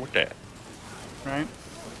Nothing last wrong with that. right?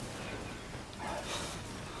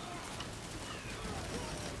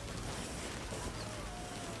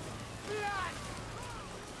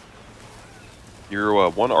 Your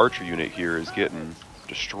one archer unit here is getting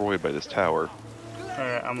destroyed by this tower.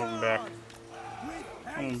 Alright, I'm moving back.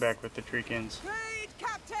 I'm moving back with the Treekins. Lead,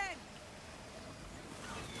 Captain!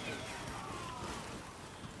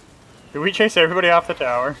 Did we chase everybody off the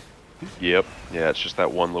tower? Yep. Yeah, it's just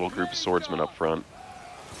that one little group of swordsmen up front.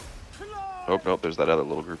 Oh, nope, there's that other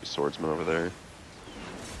little group of swordsmen over there.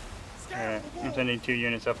 Alright, I'm sending 2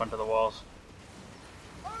 units up onto the walls.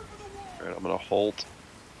 Alright, I'm gonna halt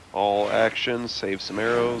all actions, save some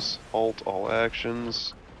arrows, halt all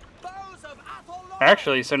actions.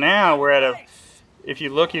 Actually, so now we're at a... If you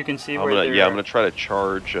look, you can see where they're... I'm gonna try to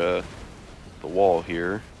charge the wall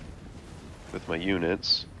here with my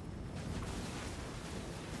units.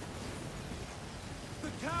 The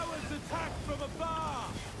cowards attack from afar!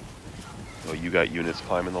 Oh, you got units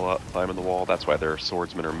climbing the wall. That's why their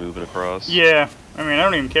swordsmen are moving across. Yeah, I mean, I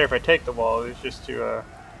don't even care if I take the wall. It's just to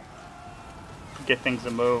get things to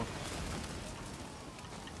move.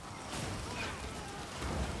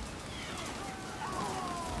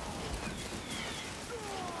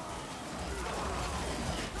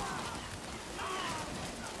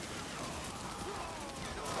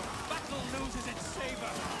 Battle loses its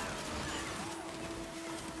savor!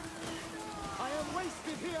 I am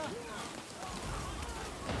wasted here!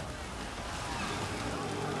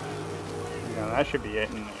 You know, that should be it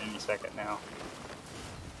in any second now.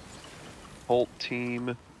 Halt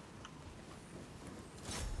team.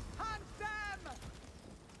 Hunt them!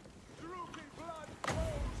 Drooping blood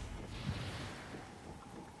flows!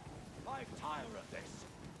 I tire of this!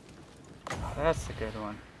 Oh, that's the good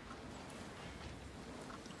one.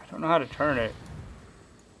 I don't know how to turn it.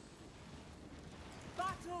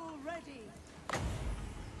 Battle ready!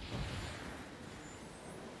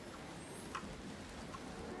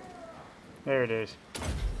 There it is.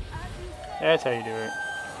 That's how you do it.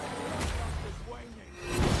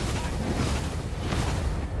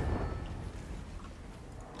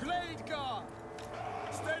 Glade guard!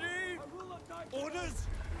 Steady! Orders!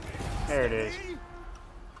 There it is.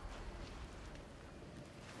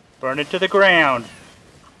 Burn it to the ground.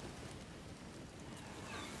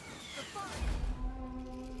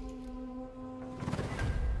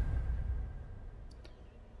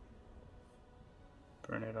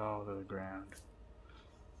 Burn it all to the ground.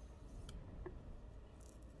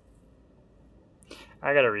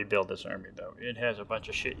 I gotta rebuild this army though. It has a bunch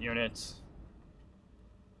of shit units.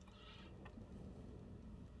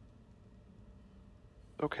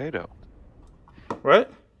 Okay, though.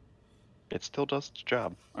 What? It still does its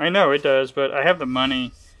job. I know it does, but I have the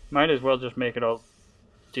money. Might as well just make it all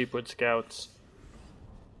Deepwood Scouts.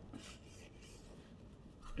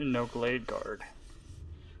 And no Glade Guard.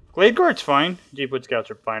 Glade Guard's fine. Deepwood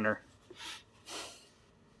Scouts are finer.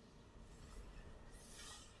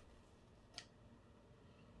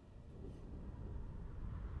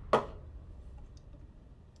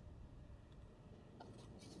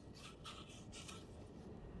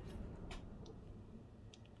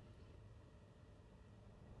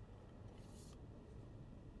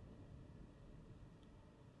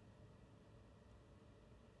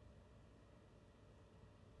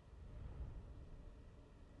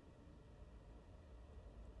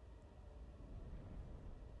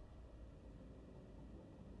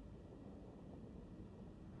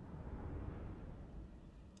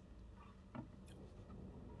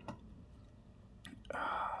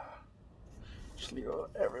 gonna go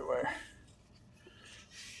everywhere.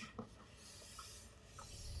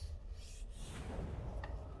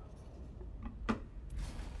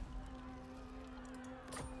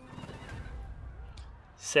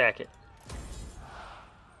 Sack it.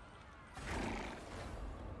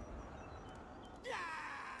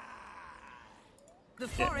 The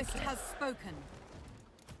forest has spoken.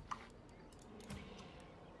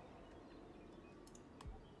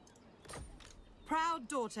 Proud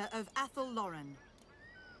daughter of Athel Lauren.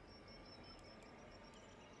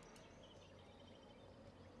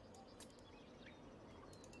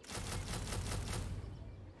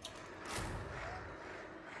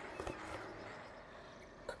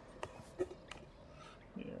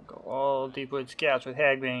 Yeah, go all Deepwood Scouts with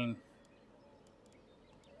Hagbane.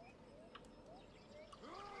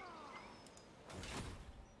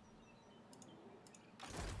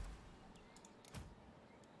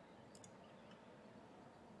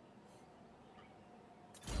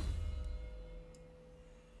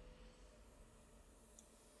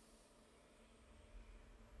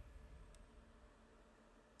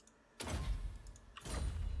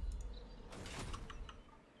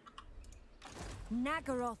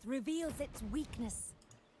 Nagaroth reveals its weakness.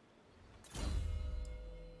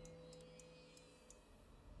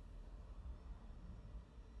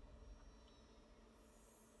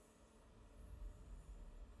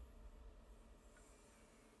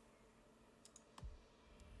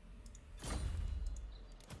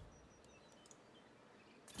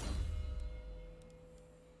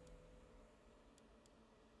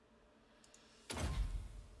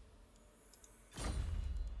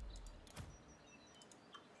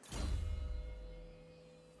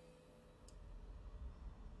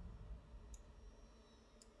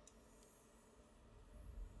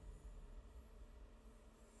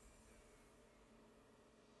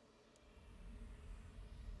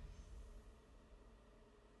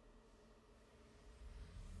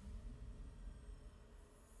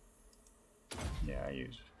 Yeah, I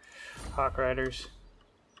use Hawk Riders.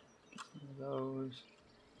 Some of those.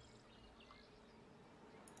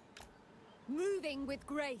 Moving with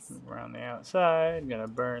grace. Move around the outside. Gonna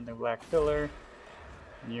burn the black pillar.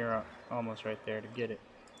 And you're almost right there to get it.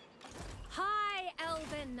 High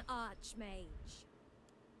Elven Archmage.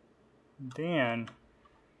 Then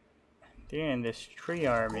this tree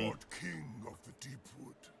army God King of the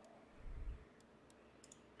Deepwood.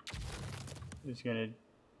 is gonna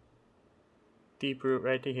deep root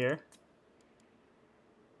right to here.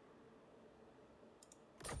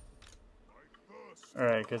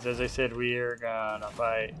 Alright, because as I said, we are gonna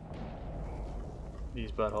fight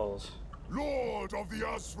these buttholes. Lord of the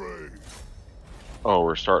Asray. Oh,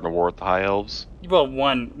 we're starting a war with the High Elves? Well,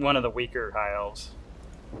 one of the weaker high elves.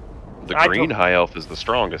 The green High Elf is the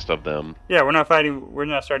strongest of them. Yeah, we're not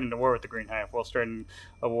starting a war with the green high elf. We're starting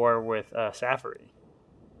a war with Safari.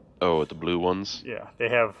 Oh, with the blue ones? Yeah, they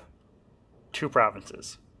have 2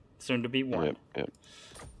 provinces. Soon to be 1. Yep, yep.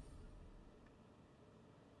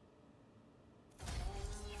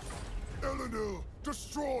 Elenil,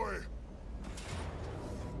 destroy.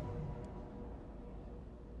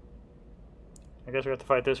 I guess we have to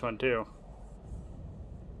fight this one too.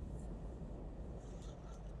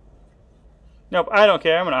 Nope, I don't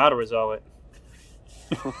care. I'm gonna auto-resolve it.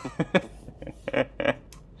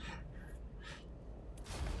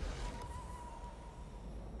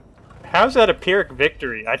 How's that a Pyrrhic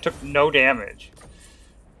victory? I took no damage.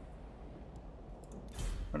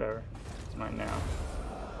 Whatever. It's mine now.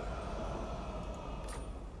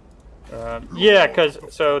 Yeah, because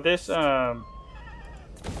so this Does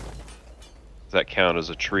that count as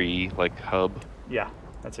a tree, like, hub? yeah,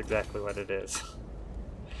 that's exactly what it is.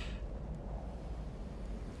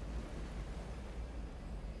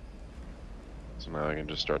 So now I can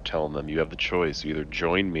just start telling them, you have the choice. You either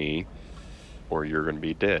join me, or you're going to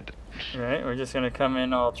be dead. Alright, we're just gonna come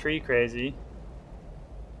in all tree crazy.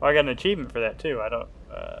 Oh, I got an achievement for that too. I don't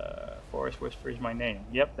Forest Whispers my name.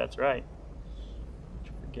 Yep, that's right.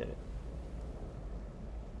 Forget it.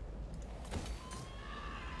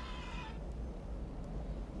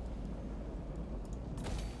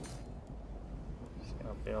 Just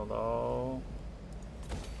gonna build all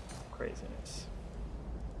craziness.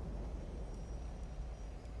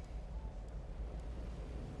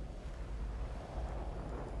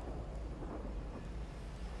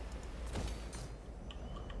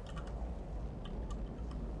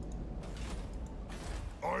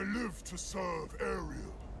 I live to serve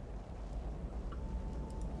Ariel.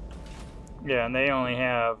 Yeah, and they only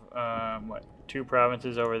have what, 2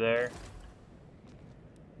 provinces over there.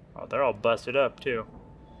 Oh, they're all busted up too.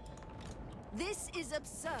 This is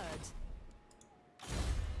absurd.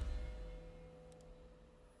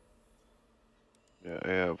 Yeah, I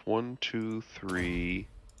have 1, 2, 3,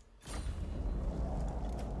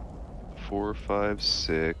 4, 5,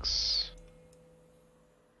 6,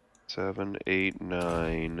 7, 8,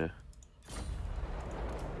 9,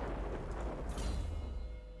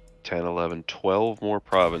 10, 11, 12 more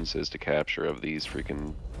provinces to capture of these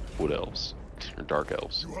freaking wood elves or dark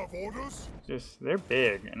elves. You have orders? They're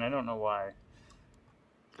big, and I don't know why.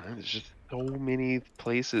 There's just so many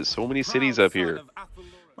places, so many cities up here.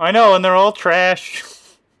 I know, and they're all trash.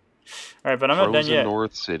 Alright, but I'm not done yet.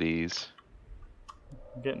 North cities.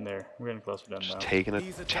 I'm getting there. We're getting closer to done Just now.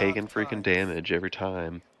 taking freaking damage every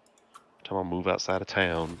time. Every time I move outside of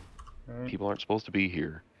town. Right. People aren't supposed to be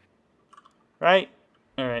here. Right.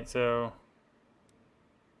 Alright, so...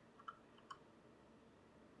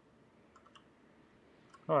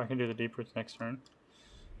 Oh, I can do the deep roots next turn.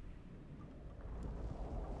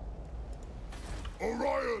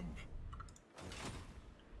 Orion!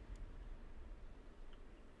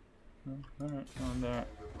 Alright, on that.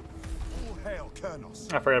 All hail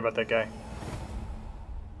Kernos. I forgot about that guy.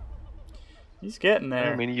 He's getting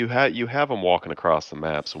there. I mean, you have him walking across the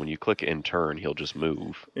map, so when you click in turn, he'll just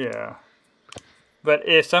move. Yeah. But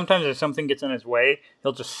sometimes if something gets in his way,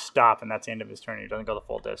 he'll just stop, and that's the end of his turn. He doesn't go the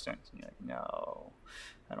full distance. And you're like, no,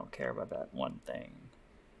 I don't care about that one thing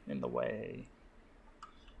in the way.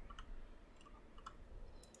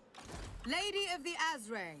 Lady of the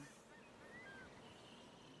Azray.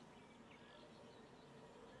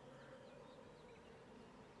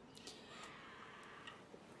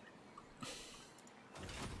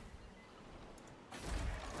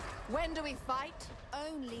 When do we fight?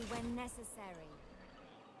 Only when necessary.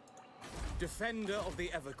 Defender of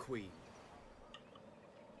the Ever Queen.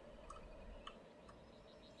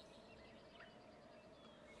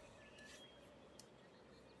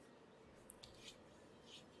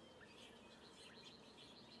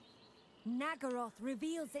 Nagaroth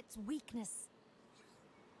reveals its weakness.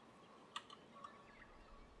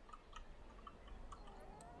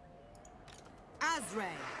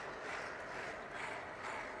 Azray.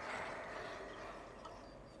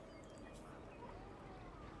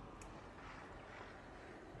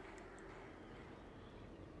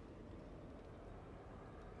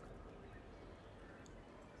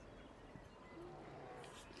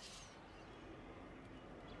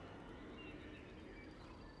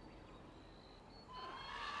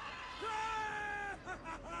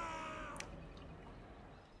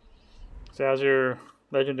 So how's your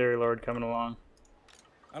legendary lord coming along?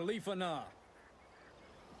 Alifana.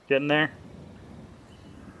 Getting there?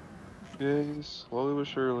 Yeah, slowly but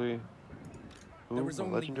surely. Ooh, There is a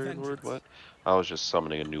only legendary vengeance. lord? What? I was just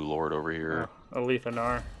summoning a new lord over here.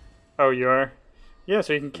 Aleithanar. Oh, you are? Yeah,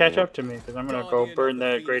 so you can catch Yeah. up to me, because I'm going to go Guardian burn of the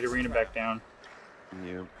that Great Phoenix Arena Crown. back down.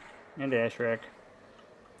 Yep. And Ashrak.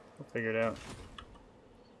 We'll figure it out.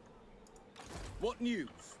 What news?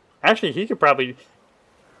 Actually, he could probably...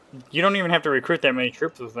 You don't even have to recruit that many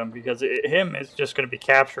troops with him, because him is just going to be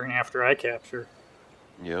capturing after I capture.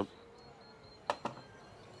 Yep.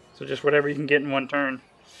 So just whatever you can get in one turn.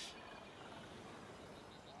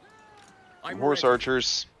 I'm Horse ready.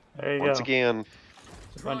 archers. There you Once go. again.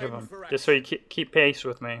 There's a bunch of Prime them. for Just so you keep pace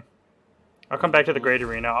with me. I'll come back to the Great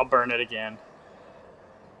Arena. I'll burn it again.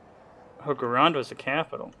 Oh, Garand was the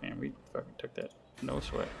capital. Man, we fucking took that. No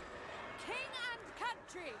sweat. King and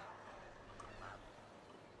country.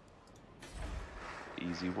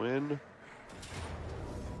 Easy win.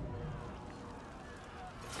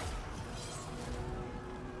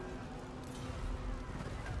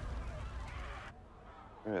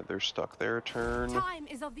 Alright, they're stuck their turn. Time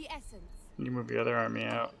is of the essence. You move the other army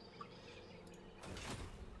out.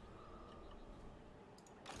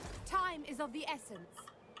 Time is of the essence.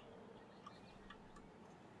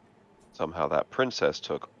 Somehow that princess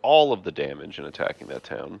took all of the damage in attacking that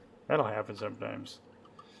town. That'll happen sometimes.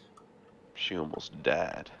 She almost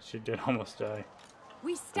died. She did almost die.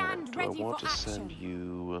 We stand Do I ready want for to action. send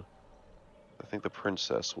you... I think the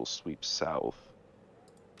princess will sweep south.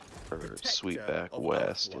 Or sweep Protector back of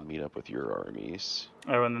west Alpha. and meet up with your armies.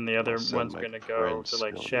 Oh, and then the other I'll send one's my gonna go prince to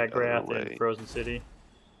like going the other Shagrath way. and Frozen City.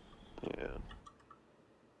 Yeah.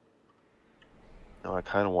 Now I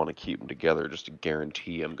kind of want to keep them together just to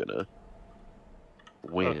guarantee I'm gonna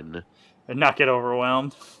win. And not get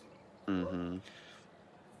overwhelmed. Mm-hmm.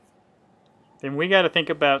 Then we got to think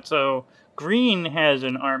about, so Green has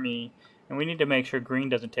an army, and we need to make sure Green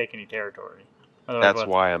doesn't take any territory.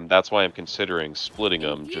 Otherwise, That's why I'm considering splitting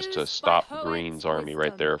them just to Infused by stop Hoen's Green's army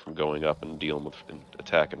right wisdom. there from going up and dealing with and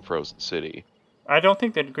attacking Frozen City. I don't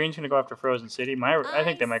think that Green's going to go after Frozen City. I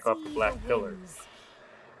think they might go after see Black the Pillar. winds.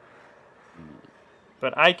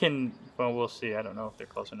 But I can Well, we'll see. I don't know if they're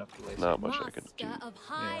close enough to lace. Not much I can do. Of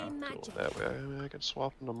high magic. That way. I can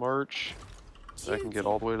swap them to March. I can get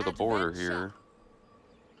all the way to the border here.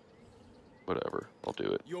 Whatever. I'll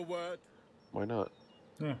do it. Your word. Why not?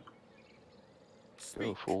 Yeah.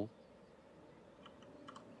 Go, fool.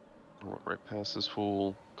 I went right past this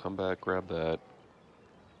fool. Come back, grab that.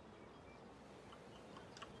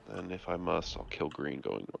 Then, if I must, I'll kill green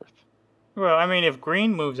going north. Well, I mean, if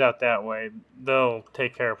green moves out that way, they'll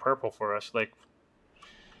take care of purple for us. Like,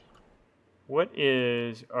 what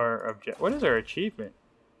is our object? What is our achievement?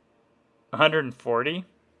 140.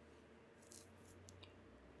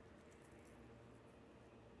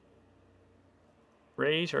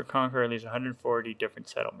 Raise or conquer at least 140 different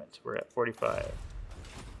settlements. We're at 45.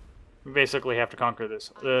 We basically have to conquer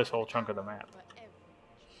this whole chunk of the map.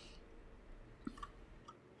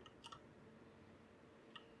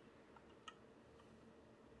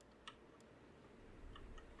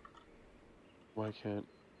 Why can't...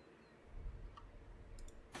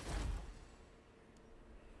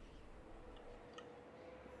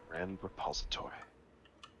 Rand repository.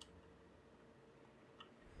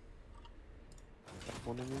 That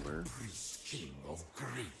one anywhere? Priest king of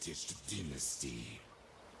greatest dynasty.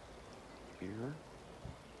 Here.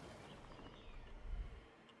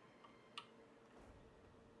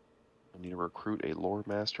 I need to recruit a Lord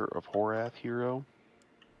Master of Horath hero.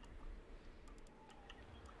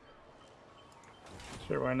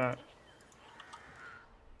 Sure, why not?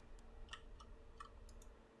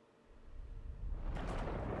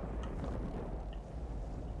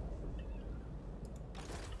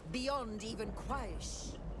 Beyond even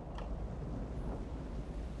Quaish.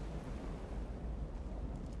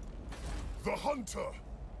 The hunter.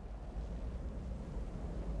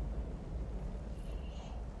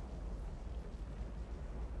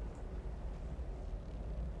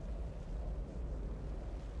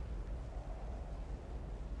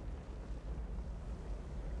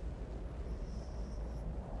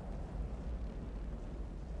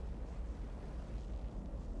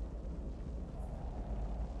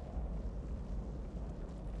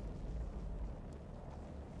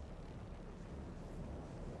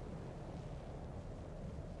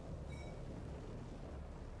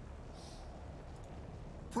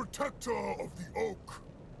 Protector of the Oak.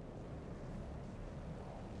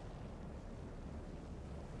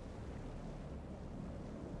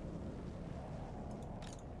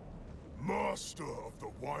 Master of the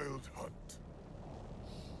Wild Hunt.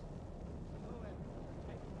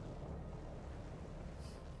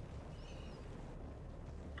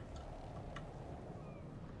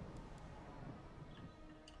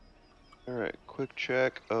 Alright, quick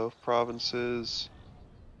check of provinces.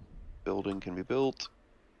 Building can be built.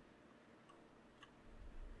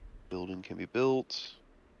 Building can be built.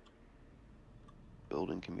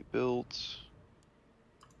 Building can be built.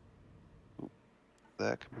 Ooh,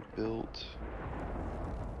 that can be built.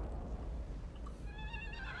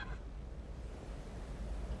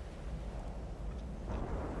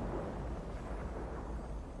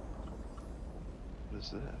 What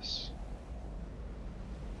is this?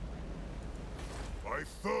 I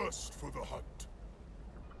thirst for the hunt.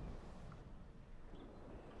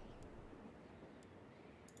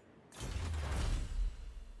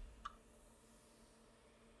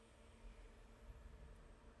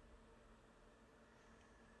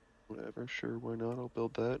 Whatever, sure, why not? I'll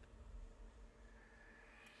build that.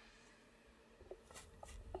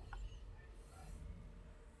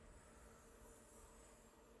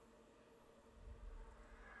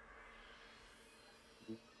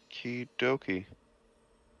 Okie dokie.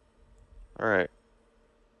 Alright.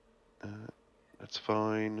 That's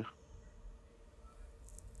fine.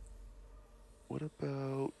 What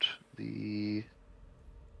about the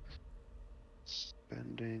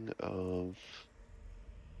spending of...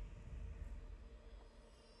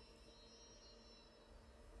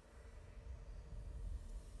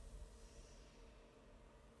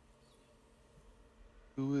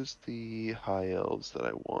 Who is the high elves that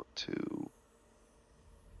I want to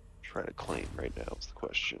try to claim right now is the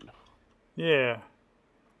question. Yeah.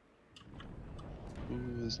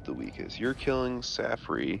 Who is the weakest? You're killing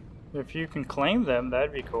Safri. If you can claim them,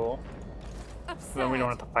 that'd be cool. Absurd. Then we don't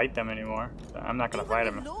have to fight them anymore. I'm not gonna fight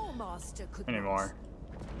them anymore.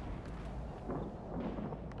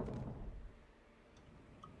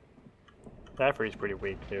 Safri's pretty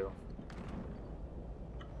weak too.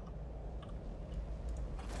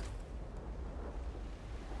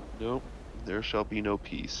 Nope. There shall be no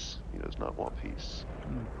peace. He does not want peace.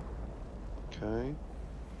 Okay.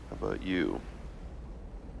 How about you?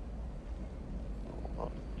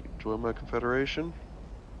 You join my confederation?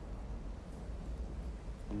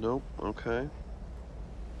 Nope, okay.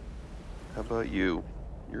 How about you?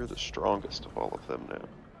 You're the strongest of all of them now.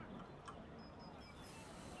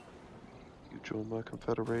 You join my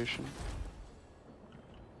confederation?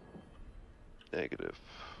 Negative.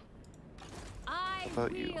 I How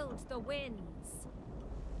about you? wield the winds.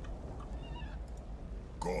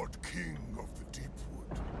 God King of the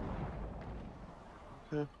Deepwood.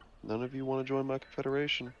 Okay. None of you want to join my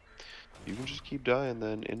confederation. You can just keep dying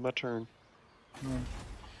then, in my turn.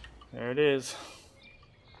 There it is.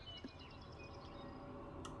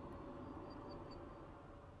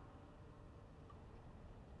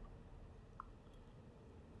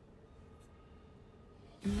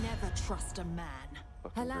 Never trust a man.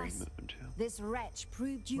 Fucking brain Alas, moving too. this wretch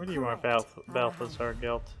proved you Where do you want correct. Balthazar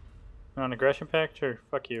Gelt? On aggression pact? Sure,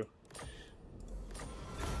 fuck you.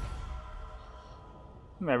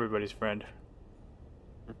 I'm everybody's friend.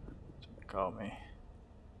 That's what they call me.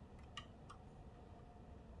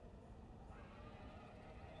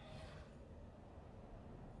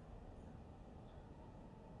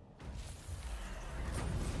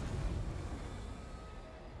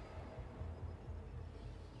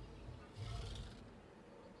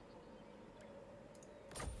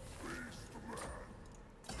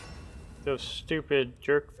 Those stupid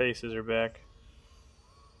jerk faces are back.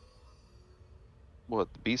 What,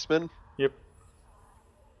 the Beastmen? Yep.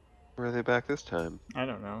 Where are they back this time? I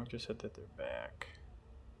don't know. Just said that they're back.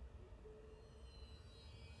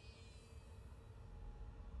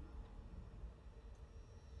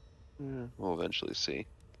 Yeah, we'll eventually see.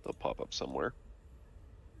 They'll pop up somewhere.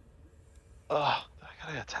 Ugh, I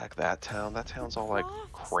gotta attack that town. That town's all like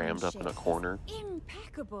crammed up in a corner.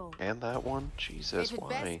 Impeccable. And that one? Jesus, It'd why?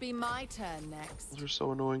 best be my turn next. Those are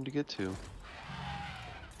so annoying to get to.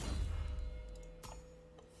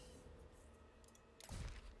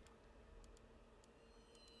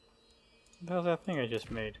 What the hell's that thing I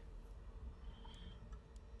just made?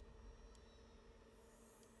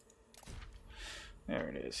 There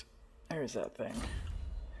it is. There's that thing.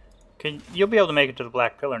 You'll be able to make it to the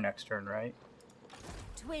Black Pillar next turn, right?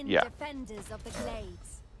 Twin Yeah. defenders of the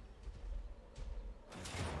glades.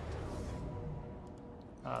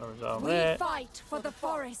 Auto-resolve We that. fight for the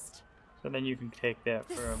forest. So then you can take that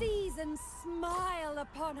The from... seasons smile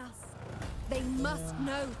upon us. They must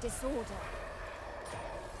know disorder.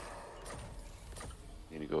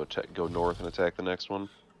 You need to go north and attack the next one.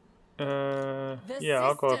 The yeah,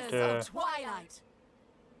 I'll go up sisters to... of Twilight.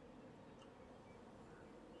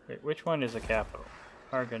 Wait, which one is the capital?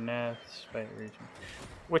 Argonath, Spite Region.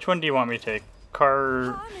 Which one do you want me to take?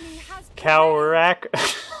 Harmony has Cowrack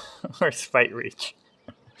or Spite Reach?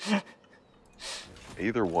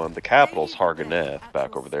 Either one. The capital's Hargoneth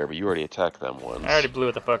back over there, but you already attacked them once. I already blew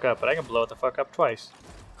it the fuck up, but I can blow it the fuck up twice.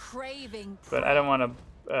 craving. But I don't want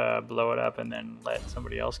to blow it up and then let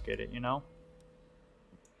somebody else get it, you know?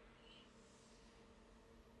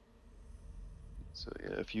 So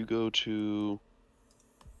yeah, if you go to...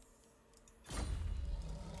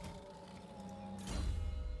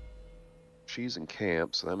 She's in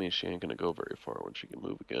camp, so that means she ain't gonna go very far when she can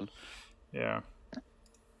move again. Yeah.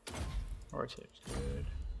 Or it's good.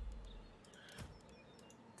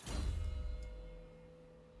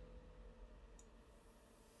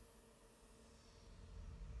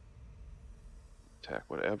 Attack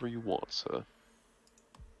whatever you want, sir.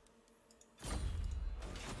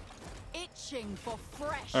 Itching for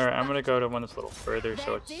fresh. Alright, I'm gonna go to one that's a little further,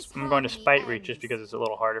 so it's... I'm going to Spite Reach just because it's a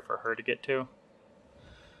little harder for her to get to.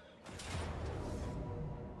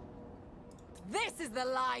 This is the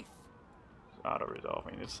life.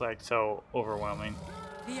 Auto-resolving. It's like so overwhelming.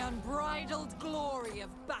 The unbridled glory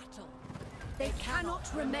of battle. They cannot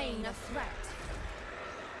remain a threat.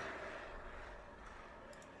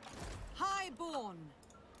 Highborn.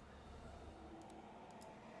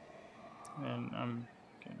 And I'm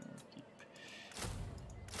gonna keep...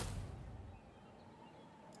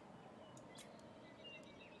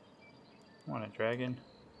 I want a dragon.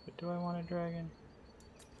 But do I want a dragon?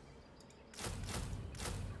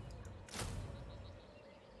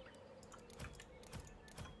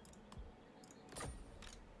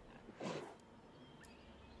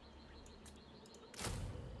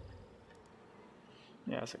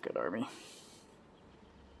 Yeah, it's a good army.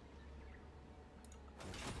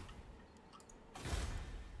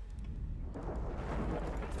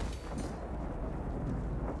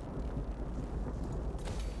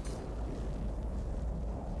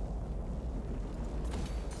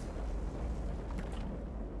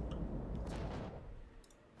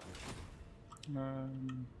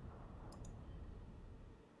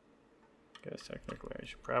 Guess technically I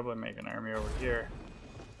should probably make an army over here.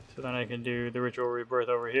 So then I can do the ritual rebirth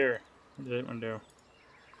over here. What does that one do?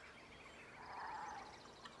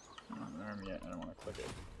 arm yet. I don't want to click it.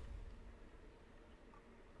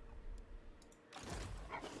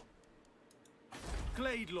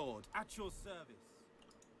 Glade Lord, at your service.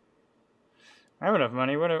 I have enough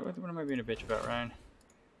money. What am I being a bitch about, Ryan?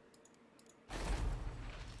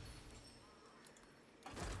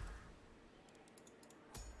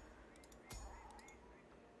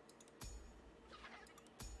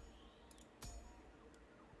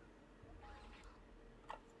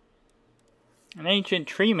 An ancient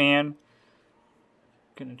tree man.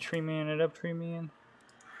 Gonna tree man it up, tree man.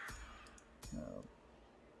 No.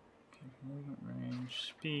 Okay, movement range,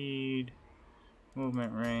 speed,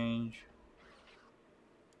 movement range.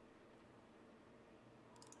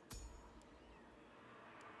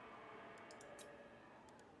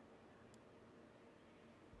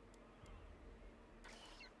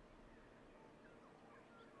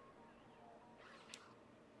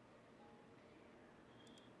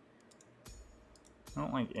 I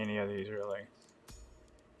don't like any of these really.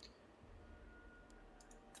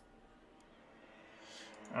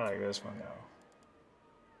 I like this one though.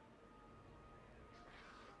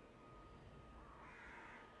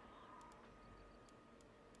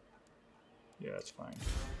 Yeah, that's fine.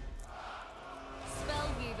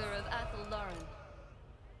 Spellweaver of Athelloren.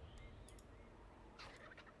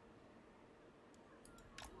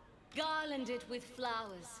 Garland it with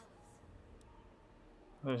flowers.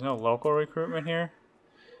 There's no local recruitment here.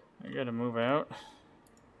 I gotta move out.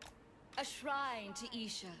 A shrine to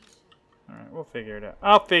Isha. Alright, we'll figure it out.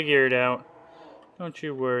 I'll figure it out. Don't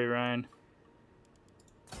you worry, Ryan.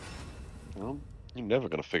 Well, you're never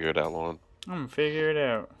gonna figure it out, Lon. I'm gonna figure it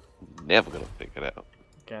out. Never gonna figure it out.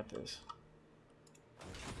 Got this.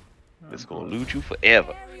 It's gonna elude you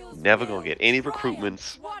forever. Never gonna get any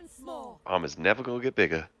recruitments. Armor's never gonna get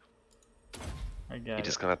bigger. I got You're it.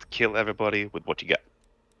 just gonna have to kill everybody with what you got.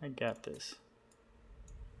 I got this.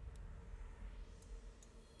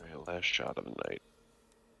 Alright, last shot of the night.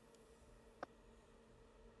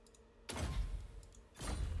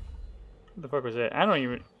 What the fuck was that? I don't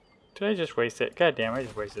even... Did I just waste it? God damn, I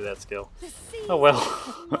just wasted that skill. Oh well.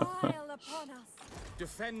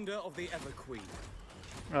 Defender of the Ever Queen.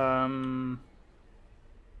 Oh,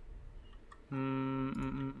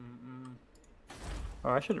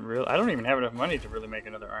 I should really... I don't even have enough money to really make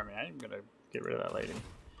another army. I'm gonna get rid of that lady.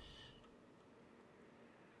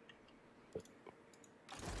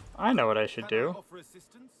 I know what I should do. Offer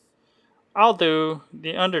assistance? I'll do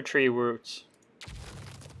the Undertree roots.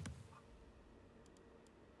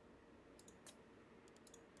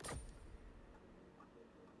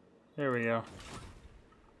 There we go.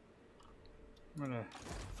 I'm gonna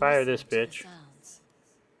fire this bitch.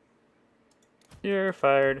 You're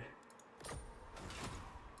fired.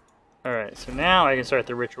 Alright, so now I can start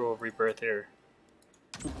the ritual of rebirth here.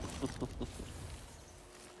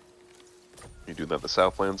 You doing that in the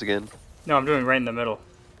Southlands again? No, I'm doing right in the middle.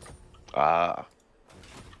 Ah.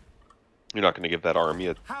 You're not gonna give that army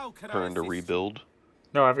a How can I turn to assist? rebuild?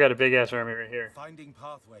 No, I've got a big ass army right here. Finding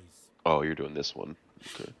pathways. Oh, you're doing this one.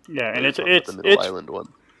 Okay. Yeah, and You're it's talking about the Middle Island one.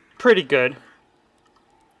 pretty good.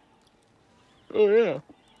 Oh yeah.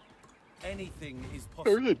 Anything is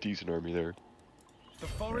There's possible. a decent army there. The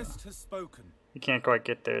forest has spoken. You can't quite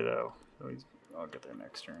get there though. So I'll get there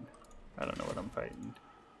next turn. I don't know what I'm fighting.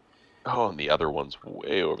 Oh, and the other one's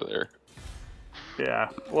way over there. Yeah,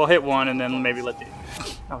 we'll hit one and then maybe let the...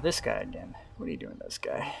 Oh, this guy again. What are you doing, this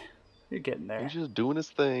guy? You're getting there. He's just doing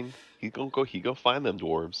his thing. He gonna find them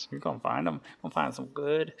dwarves. You're gonna find them. Gonna find some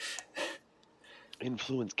good.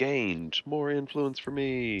 Influence gained. More influence for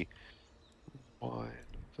me. Why?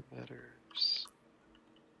 If it matters.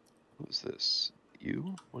 Who's this?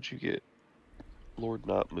 You? What'd you get? Lord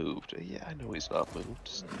not moved. Yeah, I know he's not moved.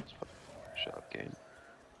 Just shot game.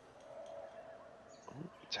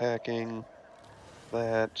 Attacking.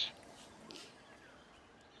 That.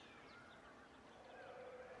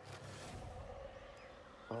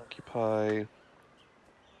 Occupy.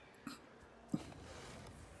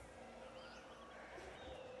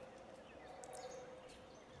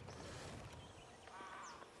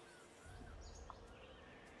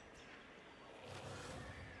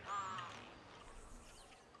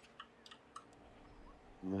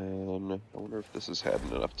 Man, I wonder if this has had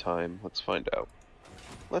enough time. Let's find out.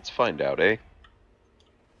 Let's find out, eh?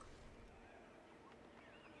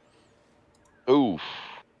 Oof.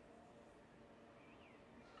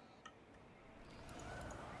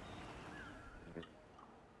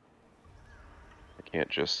 I can't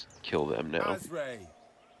just kill them now. Azray.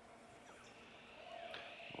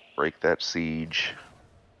 Break that siege.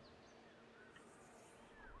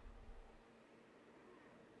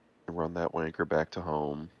 Run that wanker back to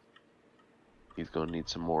home. He's gonna need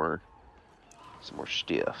some more Some more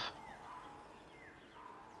stuff.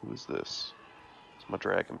 Who is this? It's my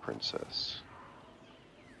dragon princess.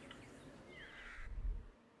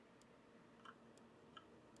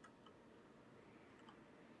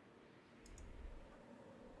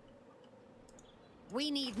 We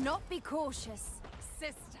need not be cautious,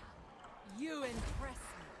 sister. You impress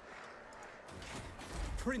me.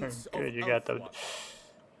 Prince Good, of you got the. Elfwine.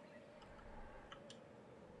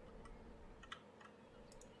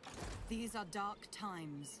 These are dark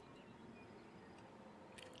times.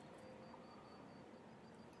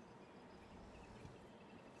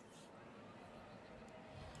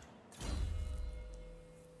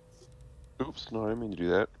 Oops, no, I didn't mean to do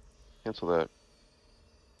that. Cancel that.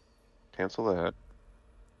 Cancel that.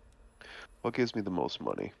 What gives me the most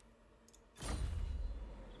money?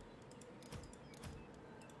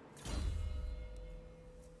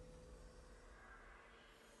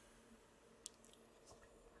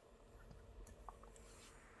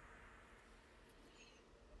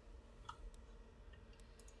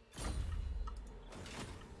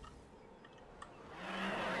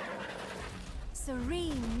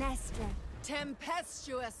 Serene Nestor,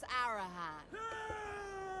 tempestuous Arahan.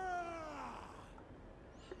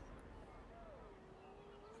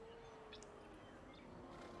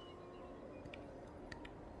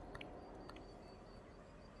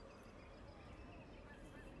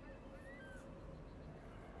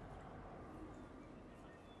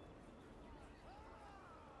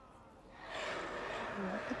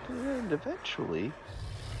 And eventually,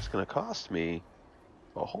 it's going to cost me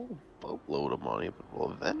a whole boatload of money, but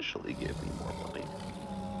will eventually give me more money.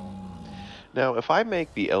 Now, if I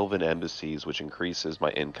make the Elven embassies, which increases my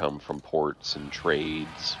income from ports and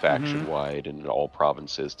trades faction-wide and in all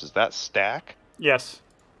provinces, does that stack? Yes,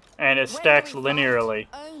 and it stacks linearly.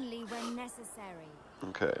 Only when necessary.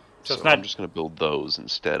 Okay, So so it's not- I'm just going to build those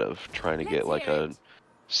instead of trying to get like Let's hear a it.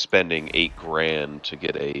 spending 8 grand to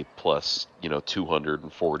get a plus,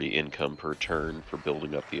 240 income per turn for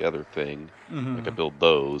building up the other thing. I could build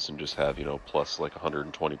those and just have, plus like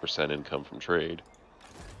 120% income from trade.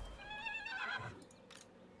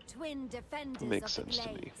 Twin defenders Makes of the sense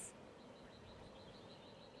to me. blades.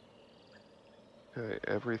 Okay,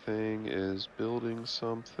 everything is building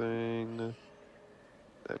something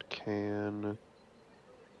that can...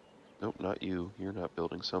 Nope, not you. You're not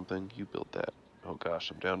building something. You build that. Oh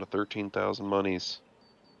gosh, I'm down to 13,000 monies.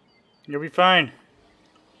 You'll be fine.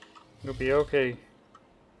 You'll be okay.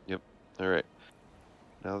 Yep, alright.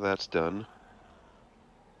 Now that's done.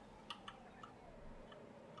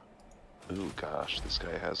 Ooh gosh, this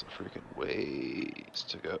guy has a freaking ways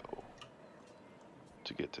to go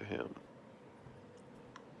to get to him.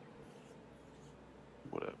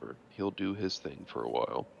 Whatever. He'll do his thing for a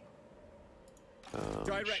while.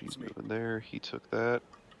 Direct She's me. moving there. He took that.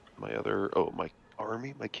 My other... Oh, my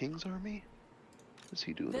army? My king's army? What's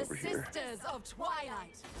he doing The over here? sisters of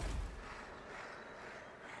Twilight.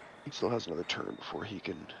 He still has another turn before he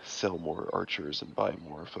can sell more archers and buy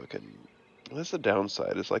more fucking... That's the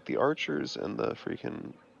downside. It's like the archers and the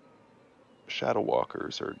freaking shadow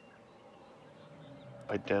walkers are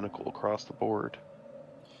identical across the board.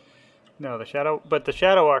 No, but the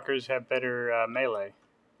Shadow Walkers have better melee,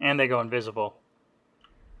 and they go invisible.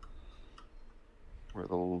 Where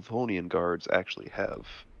the Livonian guards actually have,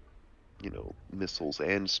 missiles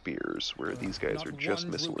and spears, where these guys Not are just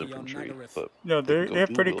one missile rookie on infantry. Manareth. But No, they can go they're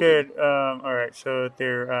pretty dual-wielding. good. All right, so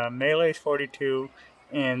their melee is 42,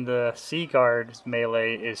 and the Sea Guard's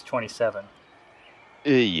melee is 27.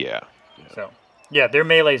 Yeah. So, yeah, their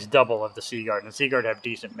melee is double of the Sea Guard, and the Sea Guard have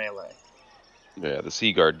decent melee. Yeah, the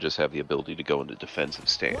Sea Guard just have the ability to go into defensive What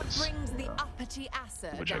stance, brings the uppity Acer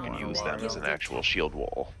which I down can from use the them as an gilded actual temple? shield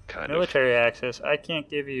wall, kind Military access. I can't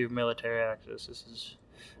give you military access.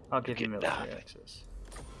 I'll give you get military nothing. access.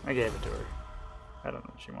 I gave it to her. I don't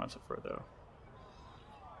know what she wants it for, though.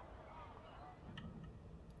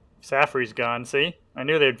 Safri's gone, see? I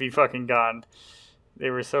knew they'd be fucking gone. They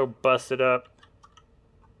were so busted up,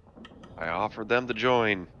 of. I offered them to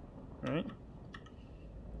join. right?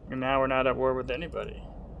 And now we're not at war with anybody.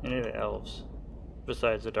 Any of the elves.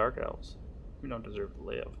 Besides the dark elves. We don't deserve to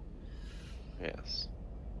live. Yes.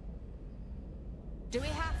 Do we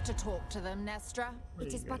have to talk to them, Nestra? What It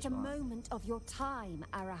do is you but guys a want? moment of your time,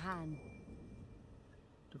 Arahan.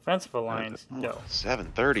 Defensive alliance, no.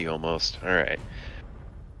 7:30 almost. All right.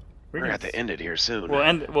 We're gonna have to end it here soon.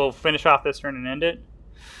 We'll finish off this turn and end it.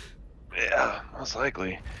 Yeah, most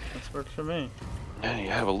likely. That works for me. And you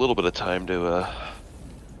have a little bit of time to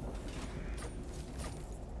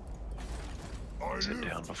sit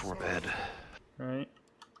down before bed. Right?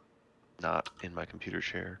 Not in my computer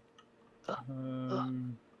chair.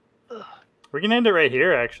 We can end it right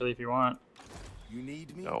here, actually, if you want. You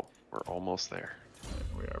need me? No, we're almost there.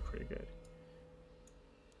 We are pretty good.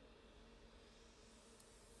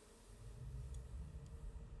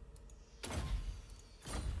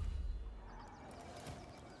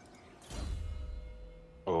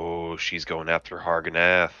 Oh, she's going after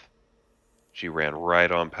Harganath. She ran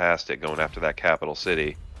right on past it, going after that capital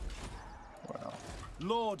city. Wow.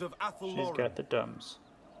 Lord of She's Athelloren, got the dumbs.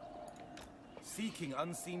 seeking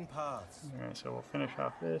unseen paths. Alright, so we'll finish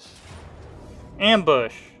off this.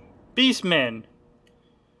 Ambush! Beastmen!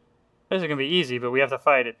 This is gonna be easy, but we have to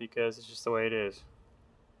fight it because it's just the way it is.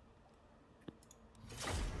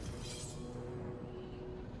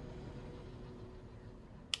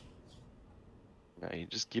 Now you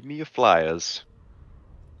just give me your flyers.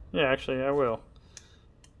 Yeah, actually, I will.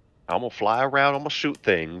 I'm gonna fly around. I'm gonna shoot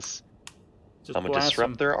things. Just I'm gonna blast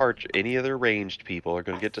disrupt them. their arch. Any of their ranged people are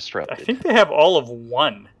gonna get I disrupted. think they have all of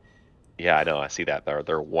one. Yeah, I know. I see that.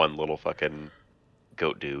 They're one little fucking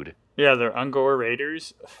goat dude. Yeah, they're Ungor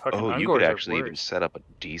Raiders. Fucking Oh, you Ungors could are actually even worse. set up a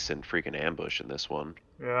decent freaking ambush in this one,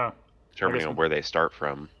 Yeah. determining on where they start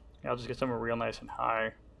from. Yeah, I'll just get somewhere real nice and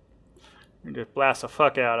high. And just blast the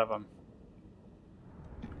fuck out of them.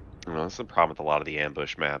 You know, that's the problem with a lot of the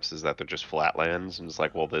ambush maps is that they're just flatlands, and it's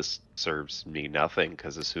like, well, this serves me nothing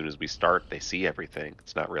because as soon as we start, they see everything.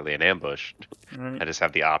 It's not really an ambush. Right? I just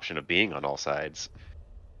have the option of being on all sides.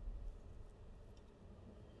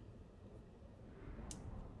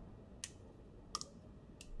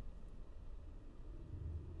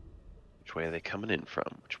 Which way are they coming in from?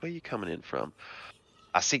 Which way are you coming in from?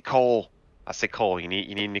 I see coal. I see coal. You need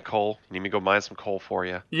any coal? You need me to go mine some coal for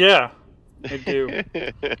you? Yeah, I do.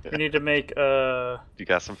 We need to make, You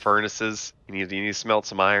got some furnaces? You need to smelt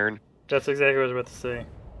some iron? that's exactly what I was about to say.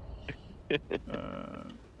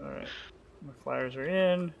 Alright. The flyers are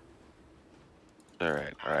in.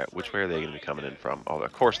 Alright. Which way are they going to be coming in from? Oh,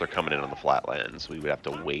 of course they're coming in on the flatlands. We would have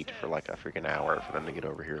to wait for like a freaking hour for them to get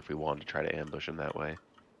over here if we wanted to try to ambush them that way.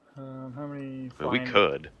 How many I mean, we flying-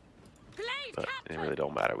 could, but it really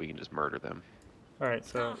don't matter. We can just murder them. Alright,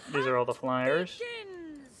 so these are all the flyers.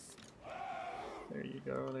 There you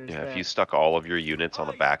go. There's Yeah, that. if you stuck all of your units on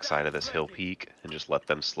the backside of this hill peak and just let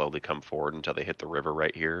them slowly come forward until they hit the river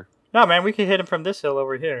right here. No, man, we can hit them from this hill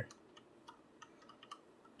over here.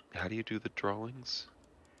 How do you do the drawings?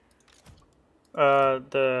 The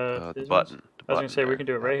The these button. ones? The I was gonna button say we there. can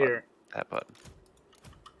do it That right button. here. That button.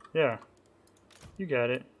 Yeah. You got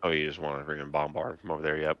it. Oh, you just want to freaking bombard from over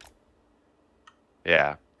there? Yep.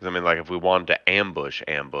 Yeah, 'cause I mean, like, if we wanted to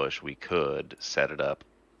ambush, we could set it up,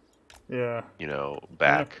 Yeah. you know,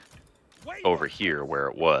 back over here where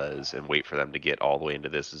it was and wait for them to get all the way into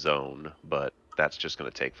this zone. But that's just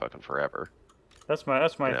gonna take fucking forever. That's my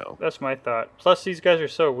know. that's my thought. Plus these guys are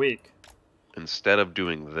so weak. Instead of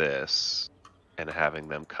doing this and having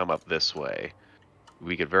them come up this way,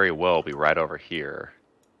 we could very well be right over here.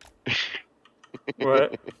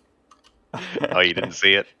 What? Oh, you didn't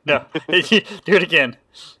see it? No. Do it again.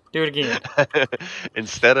 Do it again.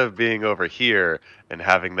 Instead of being over here and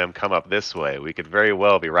having them come up this way, we could very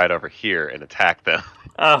well be right over here and attack them.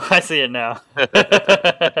 Oh, I see it now.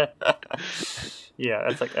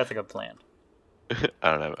 Yeah, that's a good plan.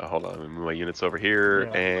 I don't know. Hold on. Let me move my units over here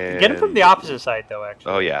Yeah. and Get them from the opposite side, though.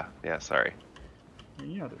 Actually. Oh yeah. Sorry.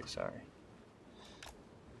 You don't have to be sorry.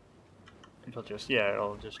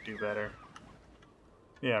 It'll just do better.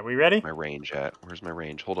 Yeah, we ready? My range at? Where's my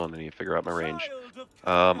range? Hold on. I need to figure out my range.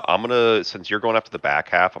 I'm gonna, since you're going after the back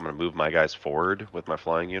half, I'm gonna move my guys forward with my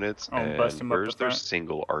flying units. Oh, and bust 'em up where's the their front.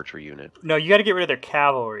 single archer unit? No, you got to get rid of their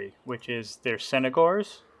cavalry, which is their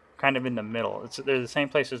Senegors, kind of in the middle. They're the same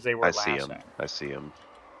place as they were I last see them. time. I see them.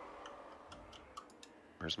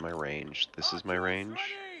 Where's my range? This is my range.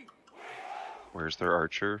 Where's their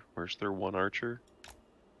archer? Where's their one archer?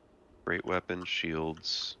 Great weapons,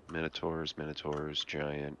 shields, minotaurs,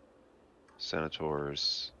 giant,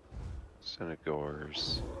 centaurs,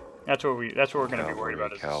 senegors. That's what we're going to be worried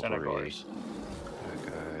about is the Cavalry. Senegors.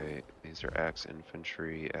 Okay, these are axe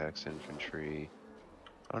infantry. I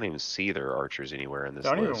don't even see their archers anywhere in this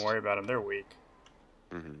Don't list. even worry about them. They're weak.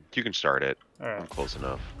 You can start it. All right. I'm close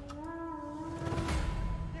enough.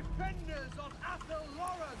 Defenders of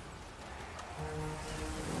Athelloren!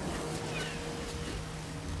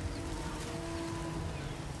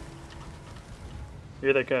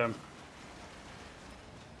 Here they come.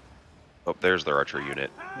 Oh, there's their archer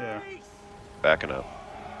unit. Yeah. Backing up.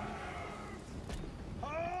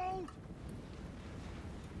 Hold!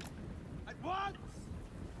 At once!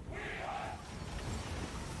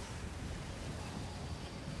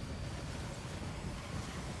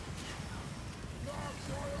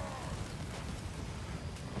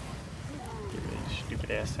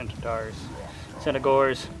 Stupid ass centaurs.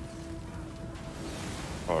 Centaurs.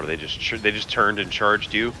 Oh, they just turned and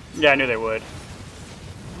charged you? Yeah, I knew they would.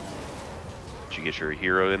 Did you get your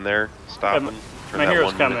hero in there? Stop him? For my that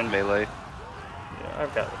hero's 1 minute coming. melee?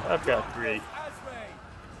 Yeah, I've got 3.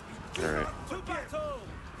 Alright. To battle!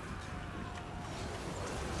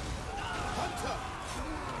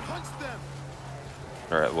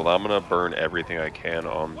 Alright, well I'm gonna burn everything I can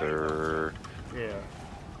on their Yeah,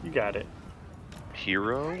 you got it.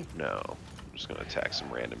 hero? No. I'm just gonna attack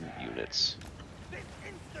some random units.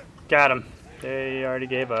 Got him. They already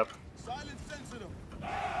gave up.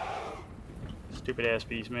 Stupid ass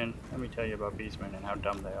beastmen. Let me tell you about beastmen and how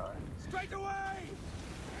dumb they are. Straight away!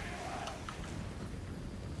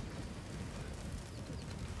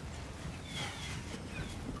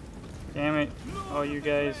 Damn it, all you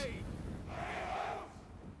guys.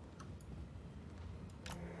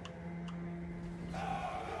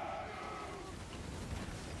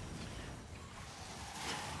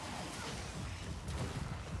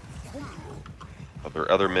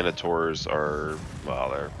 Other minotaurs are, well,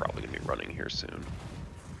 they're probably gonna be running here soon.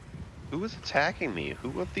 Who is attacking me?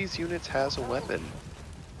 Who of these units has a weapon?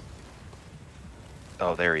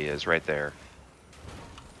 Oh, there he is, right there.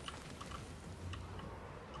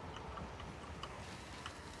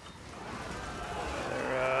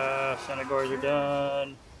 Their Centaurs are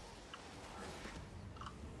done.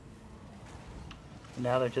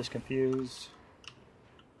 Now they're just confused.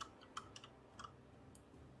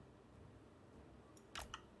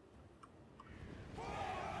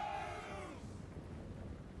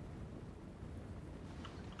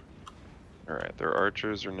 Alright, their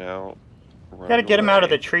archers are now running Gotta get them out of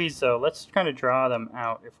the away. trees, though. Let's kind of draw them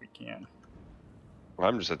out if we can. Well,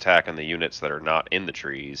 I'm just attacking the units that are not in the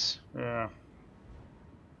trees. Yeah.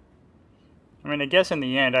 I mean, I guess in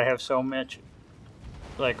the end, I have so much,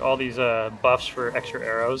 like, all these buffs for extra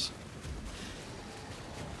arrows.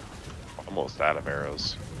 Almost out of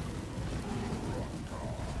arrows.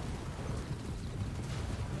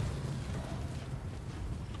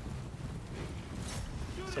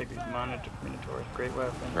 Let's take these minotaurs. Great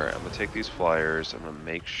weapon. Alright, I'm gonna take these flyers. I'm gonna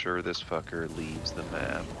make sure this fucker leaves the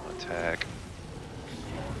map. Attack.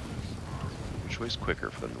 Which way's quicker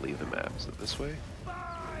for them to leave the map? Is it this way?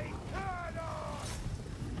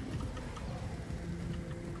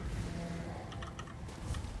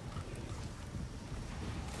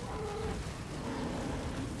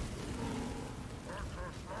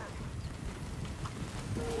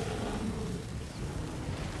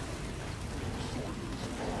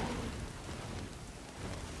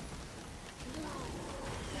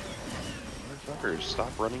 Motherfuckers,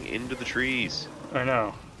 stop running into the trees. I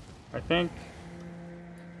know. I think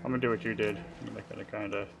I'm gonna do what you did. I'm gonna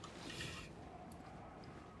kind of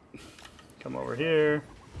come over here.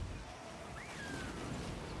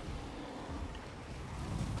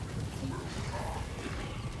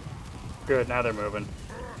 Good, now they're moving.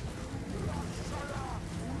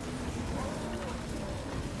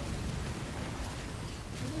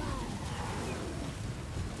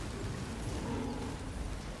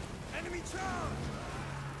 Enemy charge!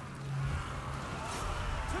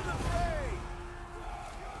 To the fray!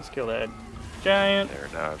 Let's kill that giant. There,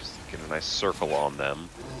 now I've get a nice circle on them.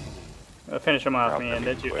 Finish them off, Route man. them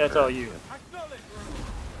That's, even that's quicker. all you. Acknowledge!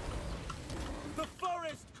 The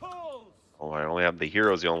forest calls! Oh, I only have the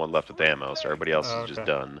hero's the only one left with ammo, so everybody else Oh, is just okay.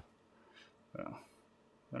 done. Well,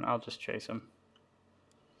 then I'll just chase him.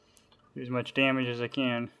 Do as much damage as I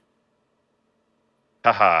can.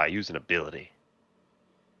 Haha, use an ability.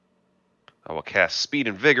 I will cast speed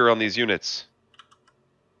and vigor on these units.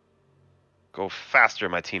 Go faster,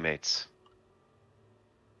 my teammates.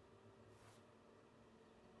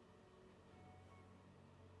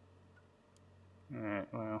 Alright,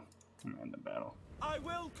 well, I'm in the battle. I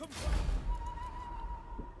will comply!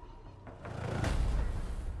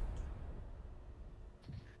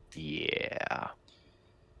 Yeah.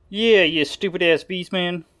 Yeah, you stupid ass beast,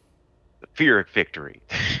 man. The Pyrrhic victory.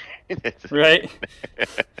 Right?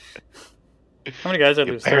 How many guys did I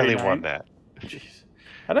You lose? barely 39? won that. Jeez.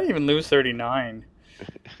 I don't even lose 39.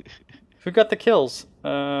 Who got the kills?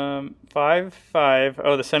 5, 5.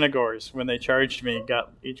 Oh, the Centaurs, when they charged me,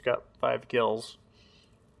 each got 5 kills.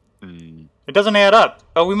 Mm. It doesn't add up.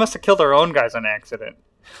 Oh, we must have killed our own guys on accident.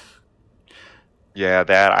 Yeah,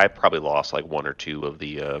 that I probably lost like 1 or 2 of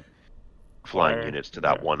the flying Fire, units to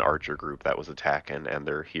that yeah. one archer group that was attacking, and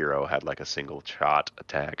their hero had like a single shot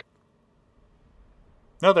attack.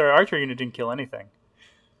 No, their archer unit didn't kill anything.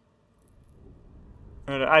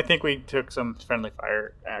 And I think we took some friendly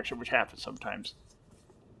fire action, which happens sometimes.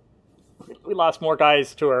 We lost more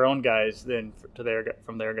guys to our own guys than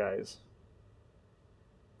from their guys.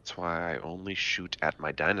 That's why I only shoot at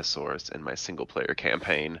my dinosaurs in my single-player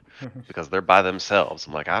campaign, because they're by themselves.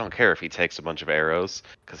 I'm like, I don't care if he takes a bunch of arrows,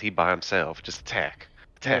 because he by himself. Just attack.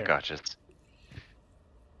 Attack, Yeah. Archers.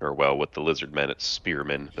 Or, well, with the lizard men, it's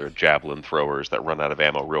spearmen. They're javelin throwers that run out of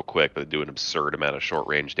ammo real quick, but they do an absurd amount of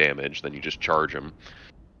short-range damage. Then you just charge them.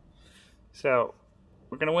 So,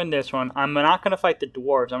 we're going to win this one. I'm not going to fight the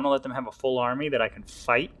dwarves. I'm going to let them have a full army that I can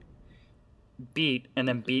fight, beat, and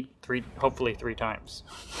then beat hopefully three times.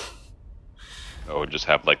 Oh, and just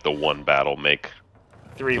have, like, the one battle make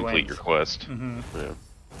Three complete wins. your quest. Mm-hmm. Yeah.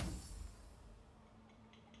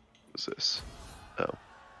 What's this? Oh.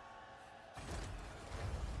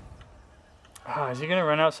 Is he going to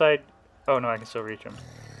run outside? Oh, no, I can still reach him.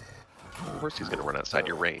 Of course he's going to run outside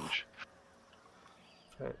your range.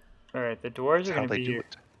 Alright, the dwarves are That's going how to they be do here.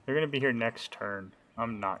 it. They're going to be here next turn.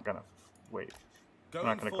 I'm not going to wait. I'm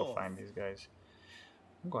not going to go forth. find these guys.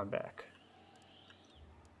 I'm going back.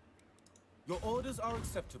 Your orders are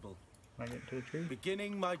acceptable. Can I get to the tree?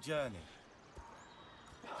 Beginning my journey.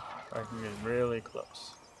 I can get really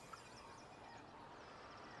close.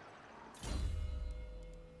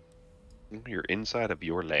 You're inside of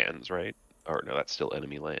your lands, right? Or no, that's still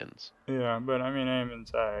enemy lands. Yeah, but I mean, I am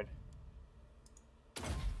inside.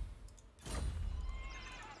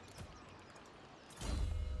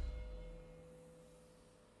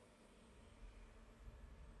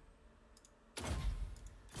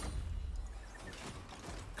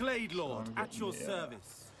 Glade Lord, I'm at your getting-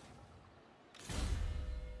 service.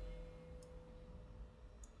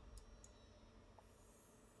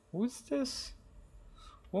 Who's this?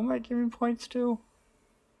 What am I giving points to?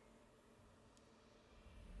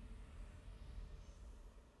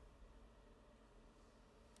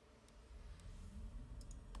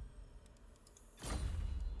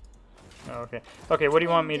 Oh, okay. Okay, what do you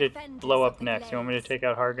want me to blow up next? You want me to take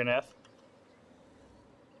out Harganeth?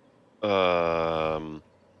 The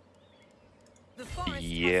forest has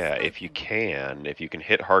Yeah, if you spoken. can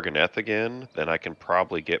hit Harganeth again, then I can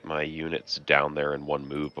probably get my units down there in one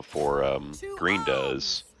move before To Green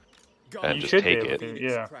arms! does, and You just should be take able it, to,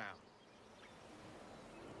 yeah.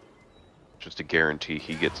 just to guarantee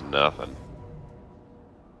he gets nothing.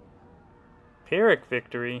 Pyrrhic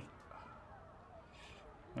victory.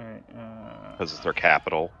 Alright, Because it's their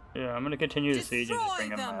capital. yeah, I'm gonna continue the siege and just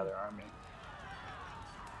bring in Destroy my them! other army.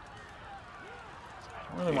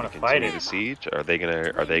 I don't really You're want gonna to fight continue it. the siege? Are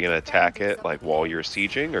they gonna attack it like while you're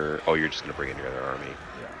sieging, or oh, you're just gonna bring in your other army?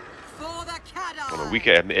 For the Well,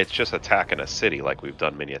 Cadai! I mean, it's just attacking a city like we've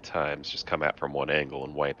done many a times. Just come out from one angle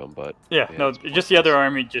and wipe them. But Yeah, no, it's just the other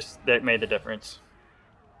army that made the difference.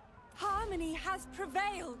 Harmony has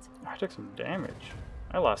prevailed. I took some damage.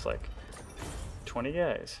 I lost like 20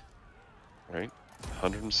 guys. right.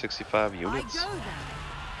 165 units. I go then.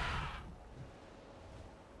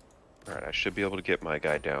 Alright, I should be able to get my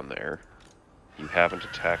guy down there. You haven't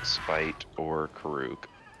attacked Spite or Karuk.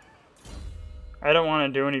 I don't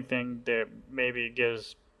want to do anything that maybe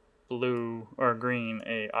gives blue or green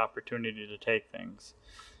a opportunity to take things.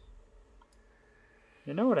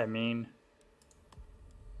 You know what I mean?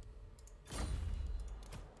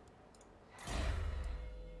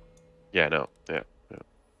 Yeah, no. Yeah, yeah.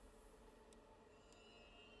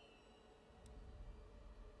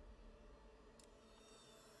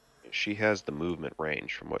 She has the movement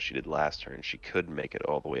range from what she did last turn. She could make it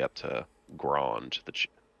all the way up to Grand, but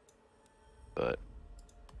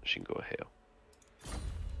she can go a hail.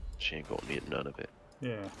 She ain't gonna need none of it.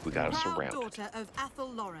 Yeah. We got us Proud surrounded. daughter of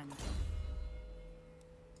Athel Lauren.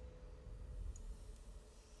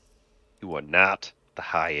 You are not the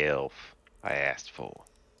high elf I asked for.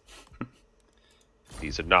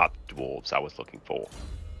 These are not the dwarves I was looking for.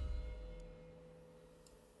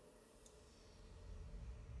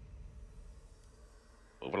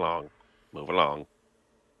 Move along. Move along.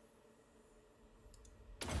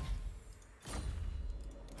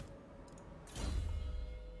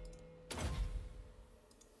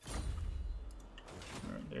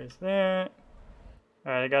 Alright, there's that.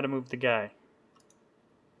 Alright, I gotta move the guy.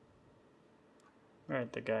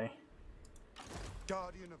 Alright, the guy.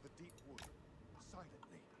 Guardian of the deep wood,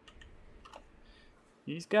 silently.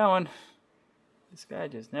 He's going. This guy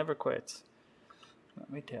just never quits. Let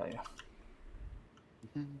me tell you.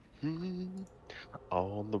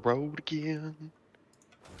 On the road again.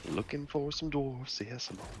 Looking for some dwarves. Yes,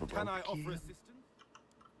 I'm on the road Can I again. offer assistance?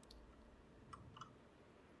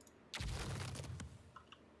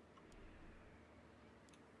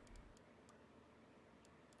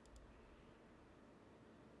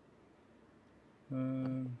 That's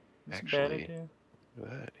a bad Actually, idea.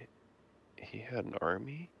 That he had an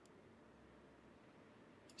army.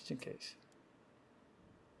 Just in case.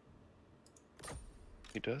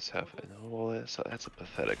 He does have it. Oh, well, that's a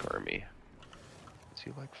pathetic army. Is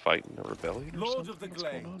he like fighting a rebellion or Lord something? of the What's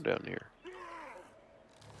going Glade. on down here?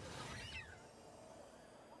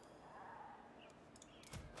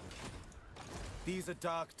 These are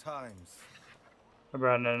dark times. I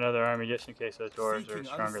brought in another army just in case those dwarves are Seeking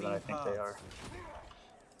stronger than I unseen think they are. paths.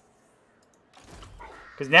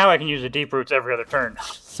 Because now I can use the deep roots every other turn.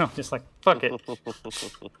 So I'm just like, fuck it.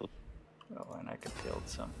 Oh, and I could build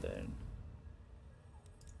something.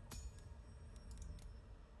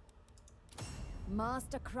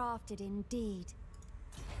 Master crafted indeed.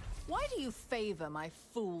 Why do you favor my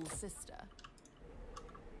fool sister?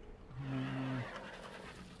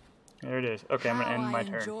 There it is. Okay, I'm gonna end How my I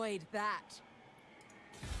turn. enjoyed that.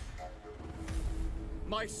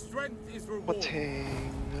 My strength is rewarded.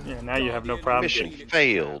 Ting. Yeah, now you have no problem Mission getting...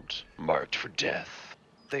 failed. Marked for death.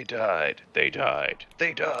 They died. They died.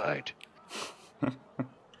 They died.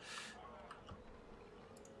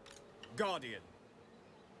 Guardian.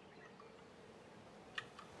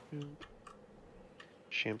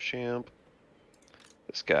 Shamp.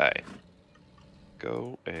 This guy.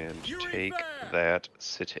 Go and Yuri take Bear! that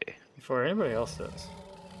city. Before anybody else does.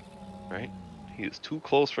 Right? He is too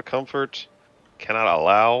close for comfort. Cannot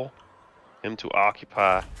allow him to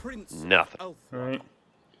occupy Prince of nothing. Elfwine. Right.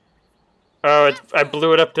 Oh, I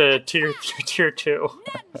blew it up to tier 2.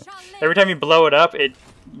 None shall live. Every time you blow it up, it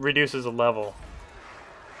reduces a level.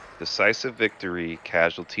 Decisive victory,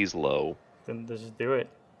 casualties low. Then just do it.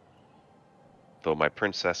 Though my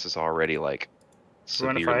princess is already like You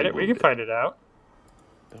want severely to fight it? We can wounded. fight it out.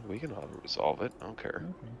 No, we can resolve it. I don't care. Okay.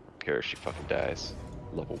 I don't care if she fucking dies.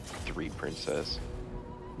 Level 3 princess.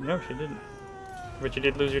 No, she didn't. But you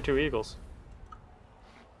did lose your 2 eagles.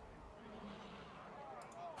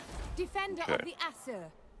 Defender Okay. of the Asur.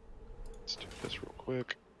 Let's do this real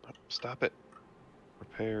quick. Oh, stop it.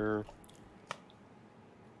 Repair.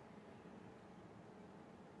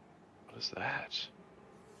 What is that?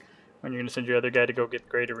 When you're gonna send your other guy to go get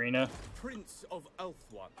Great Arena. Prince of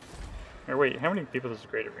Elfwine. Or wait, how many people does the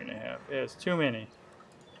Great Arena have? Yeah, it's too many.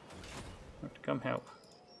 I have to come help.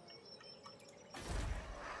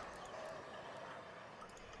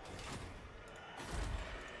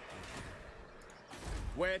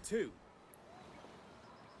 Where to?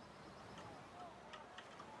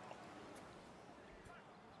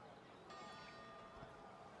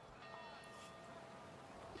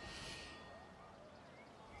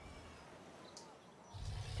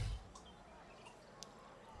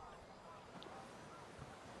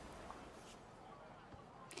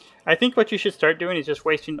 I think what you should start doing is just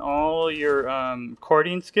wasting all your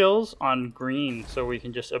courting skills on green so we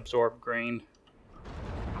can just absorb green.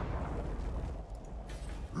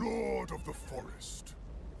 Lord of the Forest.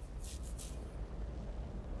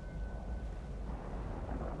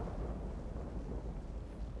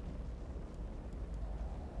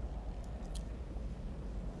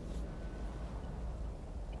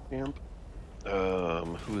 Camp.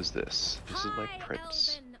 Who is this? This is my High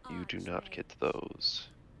prince. Elven You do not archery. get those.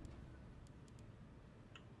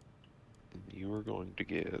 You are going to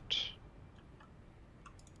get...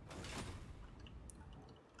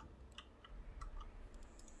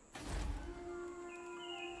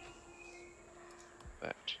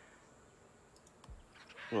 that.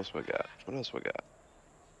 What else we got? What else we got?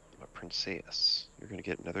 My princess. You're gonna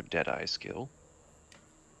get another Deadeye skill.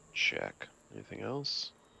 Check. Anything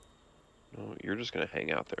else? No, you're just gonna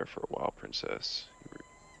hang out there for a while, princess.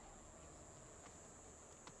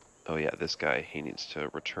 Oh yeah, this guy, he needs to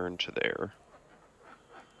return to there.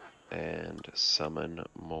 And summon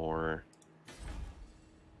more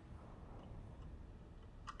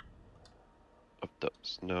of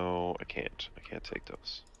those. No, I can't. I can't take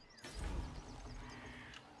those.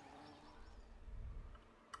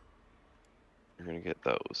 You're gonna get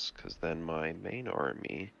those, because then my main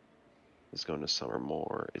army is going to summon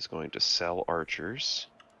more, is going to sell archers.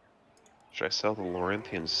 Should I sell the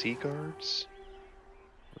Lorenthian Sea Guards?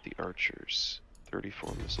 Or the archers?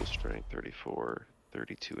 34 missile strength, 34,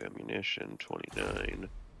 32 ammunition, 29.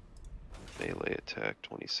 Melee attack,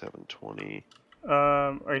 27, 20.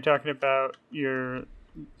 Are you talking about your...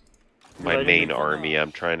 My Legendary main for army,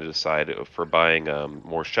 I'm trying to decide for buying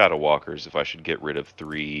more Shadow Walkers if I should get rid of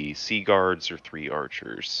 3 Sea Guards or 3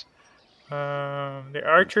 archers. The I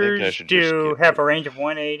archers should just do get have a range of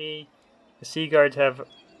 180. The sea guards have...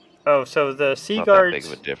 Oh, so the sea Not that big guards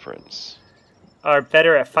of a difference. are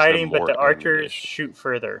better at have fighting, but more the archers ammunition. shoot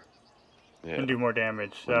further Yeah. and do more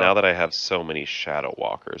damage. So Well, now that I have so many Shadow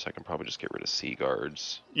Walkers, I can probably just get rid of Sea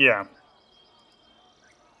Guards. yeah.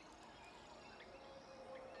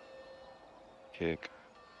 Kick,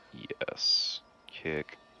 yes.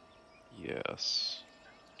 Kick, yes.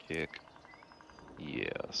 kick.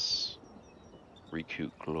 Yes.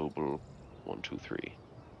 Recruit global. 1, 2, 3.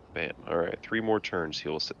 Bam. Alright, 3 more turns he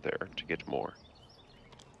will sit there to get more.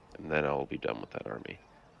 And then I'll be done with that army.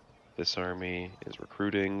 This army is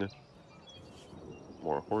recruiting.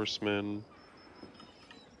 More horsemen.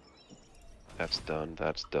 That's done,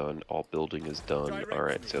 that's done. All building is done.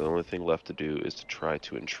 Alright, so the only thing left to do is to try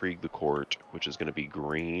to intrigue the court, which is going to be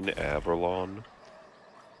Green Avalon.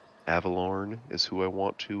 Avalorn is who I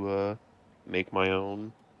want to make my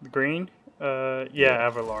own. Green? Yeah,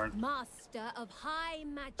 Avalorn. Master of high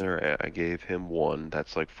magic. Alright, I gave him 1.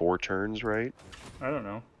 That's like 4 turns, right? I don't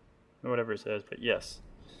know. Whatever it says, but yes.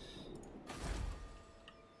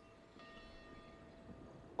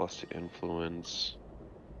 Plus to influence.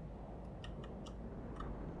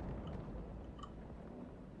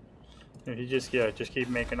 If you just keep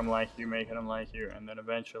making them like you, and then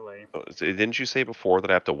eventually. Oh, didn't you say before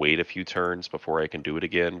that I have to wait a few turns before I can do it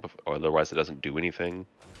again? Or otherwise it doesn't do anything?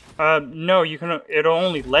 No, you can. It'll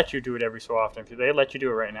only let you do it every so often. If they let you do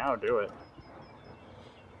it right now, do it.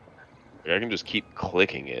 I can just keep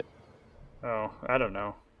clicking it. Oh, I don't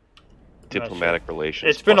know. Diplomatic relations.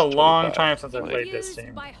 It's been a plus long 25. time since I Like, played this Used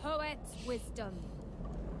game. by Hoet's wisdom.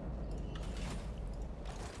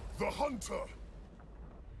 The hunter.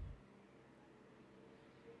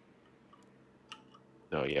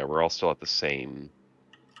 No, yeah, we're all still at the same.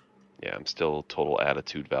 Yeah, I'm still total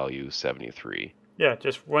attitude value 73. Yeah,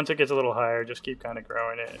 just once it gets a little higher, just keep kind of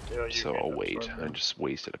growing it until you. So get I'll up wait. sort I of- just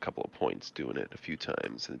wasted a couple of points doing it a few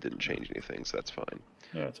times, and it didn't change anything, so that's fine.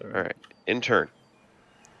 Yeah, it's alright. All right, in turn.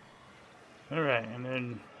 All right, and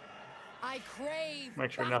then I crave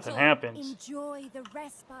make sure battle. nothing happens. Enjoy the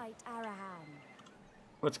respite, Arahan.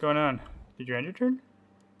 What's going on? Did you end your turn?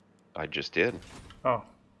 I just did. Oh,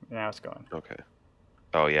 now it's gone. Okay.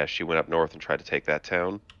 Oh yeah, she went up north and tried to take that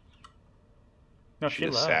town. No, She she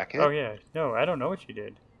just left. sack it? Oh yeah, no, I don't know what she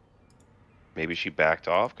did. Maybe she backed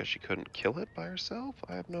off because she couldn't kill it by herself.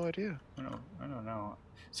 I have no idea. I don't know.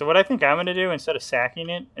 So what I think I'm gonna do instead of sacking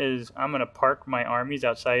it is I'm gonna park my armies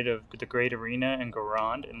outside of the Great Arena and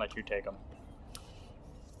Garand and let you take them.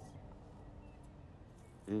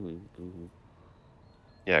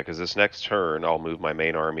 Yeah, because this next turn I'll move my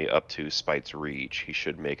main army up to Spite's Reach. He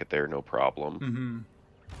should make it there, no problem. Mm-hmm.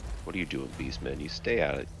 What are you doing, Beastman? You stay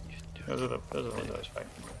at it. Those are the ones I was fighting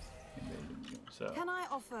with. So Can I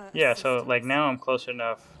offer yeah, so assistance? like now I'm close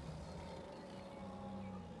enough.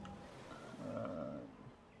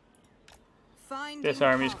 Finding This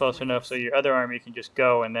army's close pathways. enough so your other army can just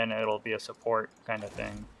go and then it'll be a support kind of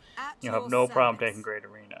thing. At You'll your have no problem service. taking Great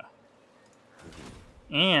Arena.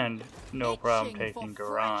 And no problem Itching taking for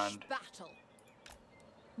fresh Garand. battle.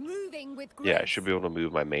 Moving with grace. Yeah, I should be able to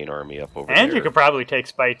move my main army up over And there. you could probably take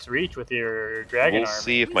Spite's Reach with your dragon We'll army.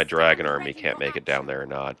 see if my dragon army can't make it down there or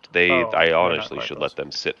not. Oh, I they're not honestly quite should close. let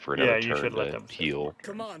them sit for another Yeah, you turn should let to them sit. heal.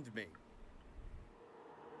 Command me.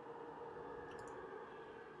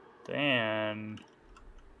 Then...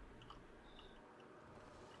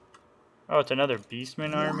 Oh, it's another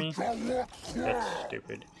Beastman army? That's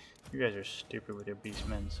stupid. You guys are stupid with your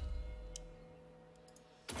Beastmans.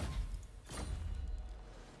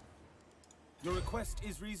 Your request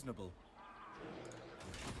is reasonable.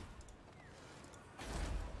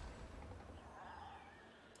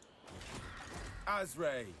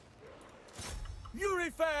 Azray.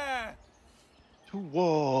 Yurifair!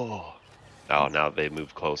 Whoa! Oh, now they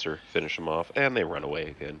move closer, finish them off, and they run away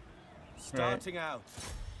again. Starting out.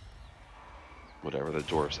 Whatever, the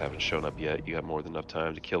dwarves haven't shown up yet. You got more than enough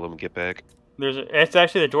time to kill them and get back. It's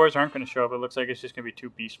actually the dwarves aren't going to show up. It looks like it's just going to be 2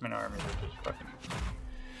 Beastman armies, which is fucking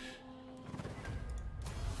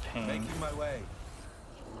pain. Making my way.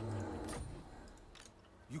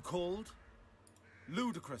 You called?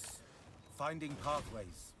 Ludicrous. Finding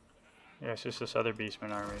pathways. Yeah, it's just this other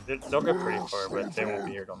Beastman army. They'll get pretty far, but they won't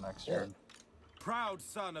be here till next turn. Proud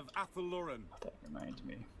son of Atheloran. That reminds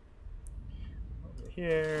me. Over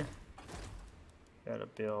here. Gotta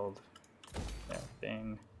build that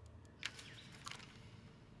thing.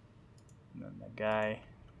 And then the guy.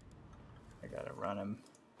 I gotta run him.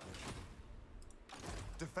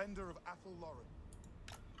 Defender of Atheloran.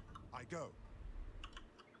 I go.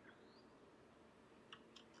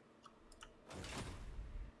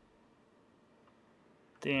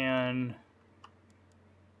 Then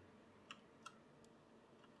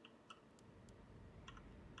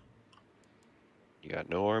You got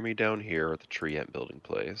no army down here at the Treant building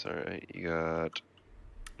place. Alright, you got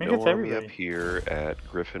I think no it's army everybody. up here at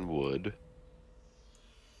Griffin Wood.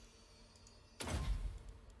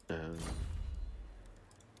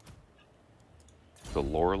 The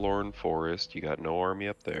Lorelorn Forest, you got no army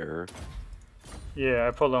up there. Yeah,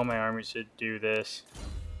 I pulled all my armies to do this.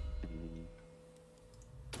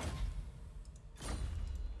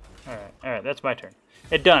 Alright, that's my turn.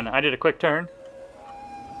 It done. I did a quick turn.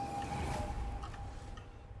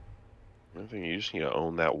 I think you just need to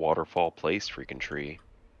own that waterfall place freaking tree.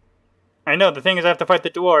 I know, the thing is I have to fight the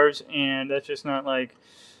dwarves, and that's just not like...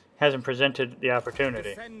 hasn't presented the opportunity.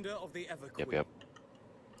 Defender of the Ever Yep, Queen. yep.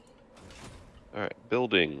 Alright,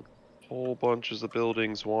 building. Whole bunches of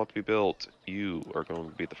buildings want to be built. You are going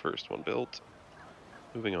to be the first one built.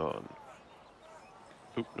 Moving on.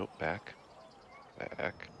 Oop, nope, back.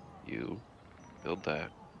 Back. You. Build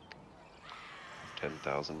that.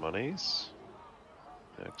 10,000 monies.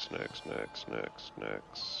 Next, next, next, next,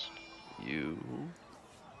 next. You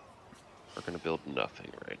are going to build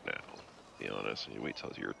nothing right now. To be honest, and you wait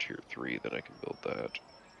till you're tier 3, then I can build that.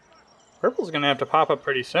 Purple's gonna have to pop up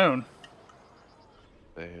pretty soon.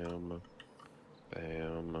 Bam.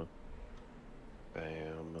 Bam.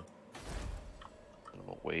 Bam. I'm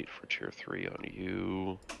gonna wait for tier 3 on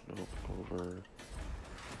you. Nope, over.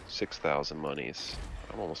 6,000 monies.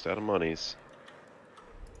 I'm almost out of monies.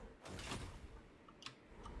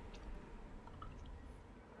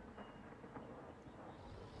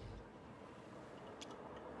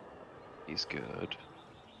 He's good.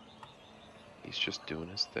 He's just doing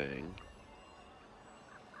his thing.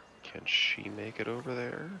 Can she make it over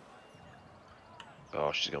there?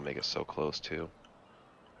 Oh, she's gonna make it so close too.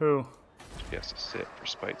 Who? She has to sit for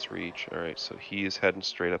Spite's Reach. Alright, so he is heading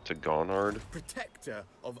straight up to Gonard. Protector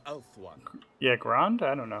of Elfwan. Yeah, Grand?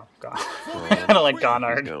 I don't know. I don't like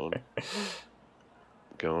Gonard.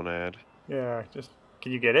 Gonad. Yeah, just...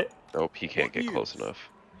 Can you get it? Nope, he can't get close enough.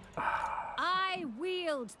 I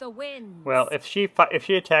wield the wind. Well, if she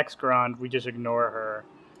attacks Grand, we just ignore her.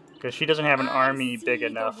 Because she doesn't have an army big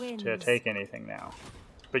enough to take anything now.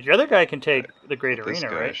 But your other guy can take the Great Arena, this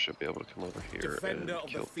guy right? should be able to come over here Defender and of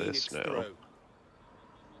kill the this Phoenix now. Throne.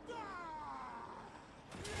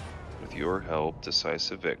 With your help,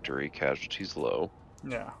 decisive victory, casualties low.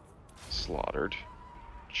 Yeah. Slaughtered.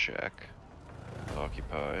 Check.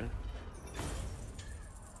 Occupy.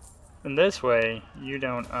 And this way, you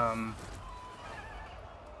don't,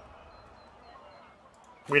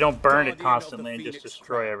 we don't burn it Guardian of the constantly and just Phoenix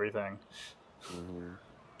destroy Crown. everything. Mm-hmm.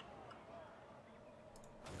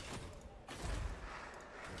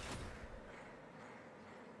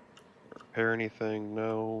 Repair anything?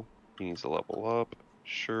 No. He needs to level up.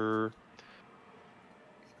 Sure.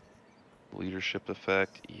 Leadership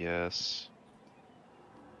effect? Yes.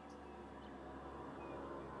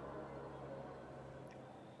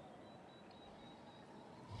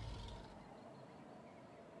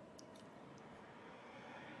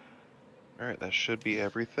 Alright, that should be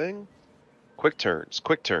everything. Quick turns,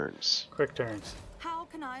 quick turns. Quick turns. How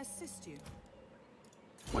can I assist you?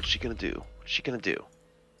 What's she gonna do? What's she gonna do?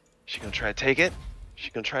 She gonna try to take it? She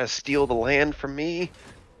gonna try to steal the land from me?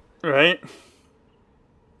 Right?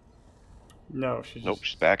 No, she's Nope,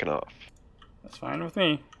 just... she's backing off. That's fine with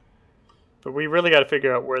me. But we really gotta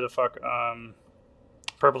figure out where the fuck,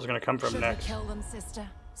 Purple's gonna come from Should next. we kill them, sister?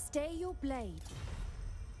 Stay your blade.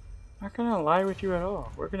 Not gonna lie with you at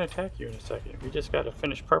all. We're gonna attack you in a second. We just gotta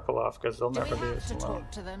finish Purple off, because they'll Do never we leave have us to alone.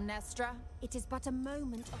 talk to them, Nestra? It is but a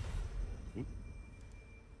moment of...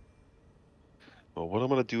 Well, what I'm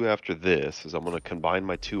gonna do after this is I'm gonna combine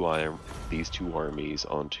my these two armies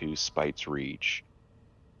onto Spite's Reach.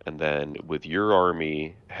 And then with your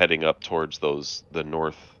army heading up towards the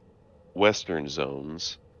northwestern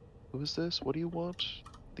zones. Who is this? What do you want?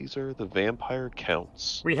 These are the vampire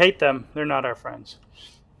counts. We hate them. They're not our friends.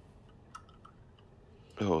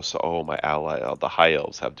 Oh, my ally, the High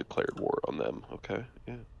Elves have declared war on them. Okay,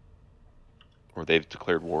 yeah. Or they've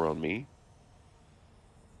declared war on me.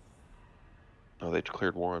 Oh, they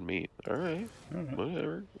declared war on me. Alright,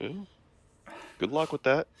 whatever. Yeah. Good luck with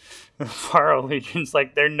that. Faro Legion's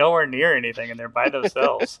like, they're nowhere near anything and they're by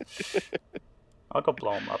themselves. I'll go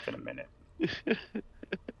blow them up in a minute.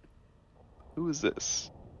 Who is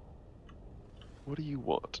this? What do you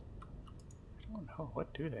want? I don't know.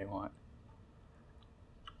 What do they want?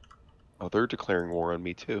 Oh, they're declaring war on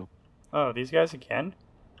me too. Oh, these guys again?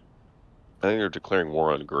 I think they're declaring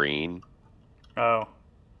war on green. Oh.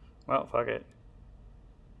 Well, fuck it.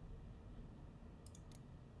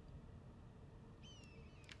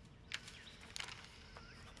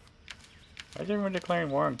 Why is everyone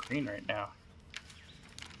declaring war on green right now?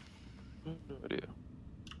 I have no idea.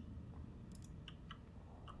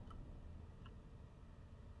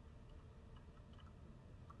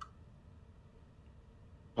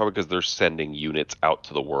 Probably because they're sending units out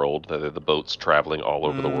to the world. They're the boats traveling all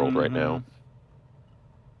over the world right now.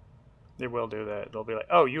 They will do that. They'll be like,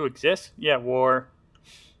 "Oh, you exist? Yeah, war."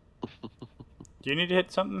 Do you need to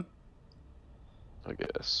hit something? I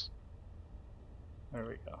guess. There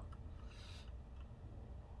we go.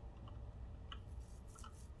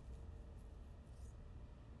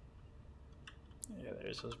 Yeah,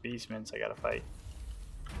 there's those beastmen I gotta fight.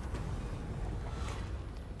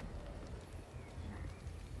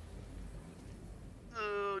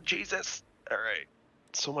 Oh, Jesus. All right.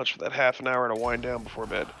 So much for that half an hour to wind down before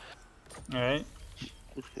bed. Alright.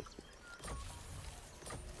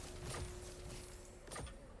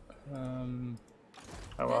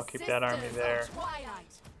 Oh, well, I'll keep that army there.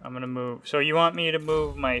 I'm gonna move. So you want me to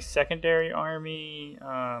move my secondary army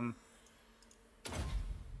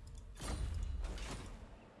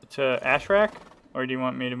to Ashrak? Or do you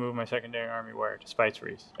want me to move my secondary army where? To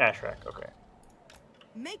Spitesrees? Ashrak, okay.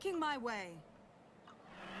 Making my way.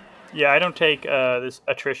 Yeah, I don't take this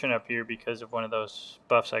attrition up here because of one of those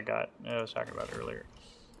buffs I was talking about earlier.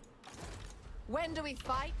 When do we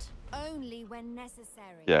fight? Only when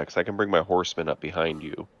necessary. Yeah, because I can bring my horsemen up behind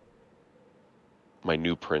you. My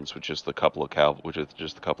new prince, which is the couple of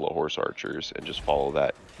horse archers, and just follow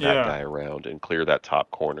that guy around and clear that top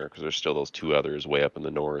corner because there's still those two others way up in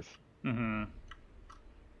the north. Mm-hmm.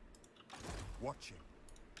 Watching.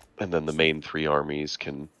 And then the main three armies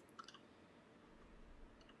can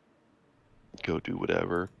go do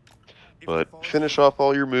whatever. But finish off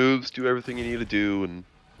all your moves, do everything you need to do, and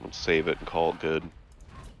save it and call it good.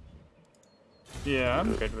 Yeah,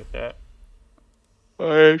 I'm good with that.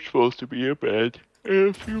 I'm supposed to be in bed in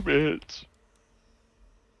a few minutes.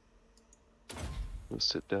 I'll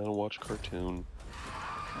sit down and watch a cartoon.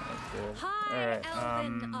 Hi, Alright,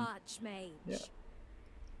 Elven Archmage. Yeah.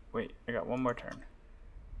 Wait, I got one more turn.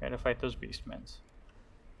 I gotta fight those beastmen.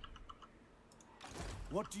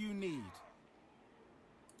 What do you need?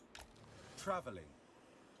 Traveling.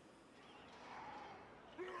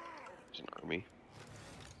 There's an army.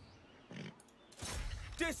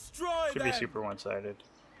 Destroy Should them! be super one-sided.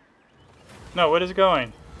 No, what is it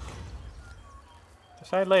going?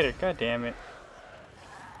 Decide later. God damn it.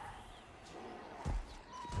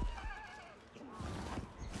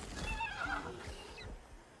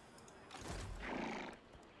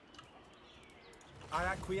 I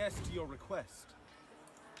acquiesce to your request.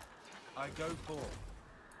 I go forth.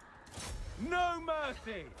 No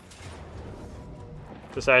mercy!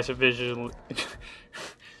 Decisive vision. Just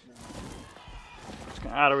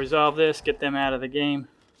gonna auto-resolve this, get them out of the game.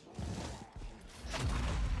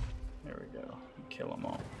 There we go. Kill them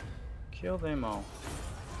all. Kill them all.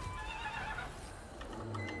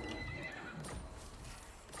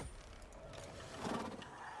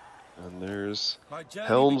 And there's My journey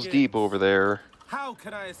Helm's begins. Deep over there. How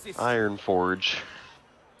can I assist? Iron Forge.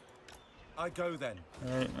 I go then.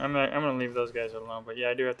 Alright, I'm gonna leave those guys alone, but yeah,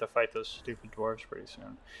 I do have to fight those stupid dwarves pretty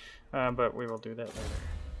soon. But we will do that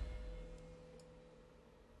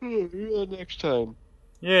later. Next time.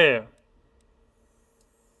 Yeah.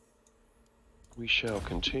 We shall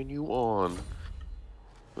continue on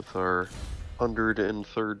with our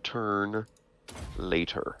 103rd turn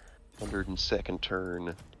later. 102nd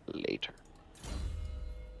turn later.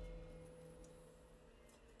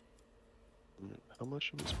 How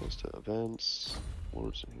much am I supposed to events?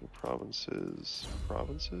 Lords and provinces.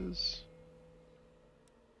 Provinces?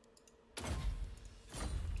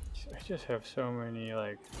 I just have so many,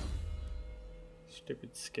 like,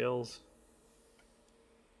 stupid skills.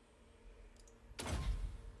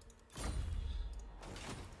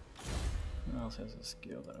 Who else has a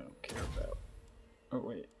skill that I don't care about? Oh,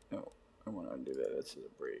 wait. No. I want to undo that. That's a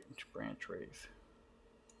branch wraith.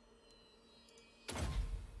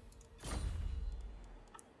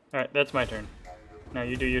 Alright, that's my turn. Now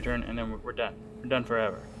you do your turn, and then we're done. We're done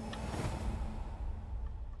forever.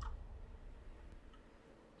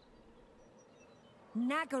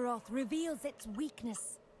 Nagaroth reveals its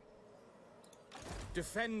weakness.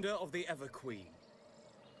 Defender of the Ever Queen.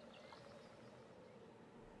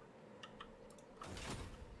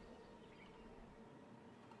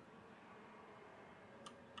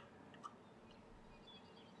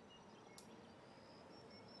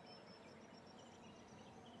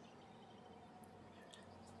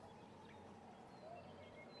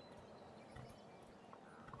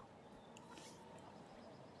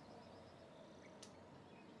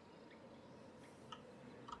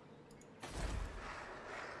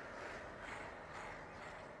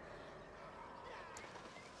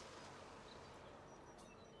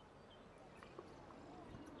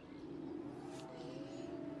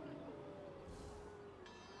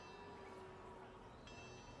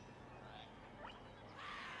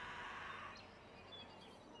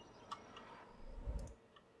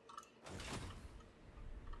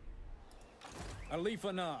 A leaf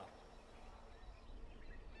for now.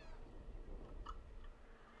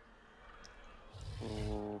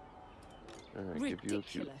 Alright, give you a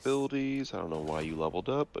few Ridiculous. abilities. I don't know why you leveled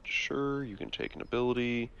up, but sure, you can take an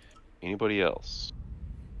ability. Anybody else?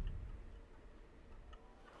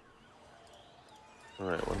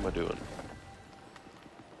 Alright, what am I doing?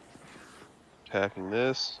 Attacking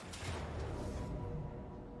this.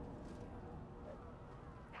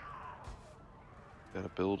 Gotta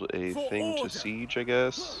build a For thing order. to siege, I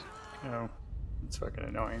guess. Oh, it's fucking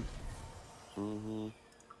annoying. Mm-hmm.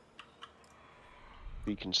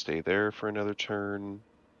 We can stay there for another turn,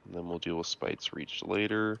 and then we'll deal with Spite's Reach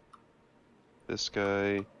later. This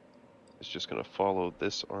guy is just gonna follow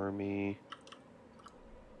this army.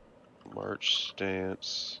 March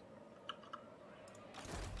stance.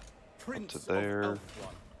 Prince of there. Elf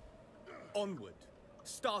One. Onward.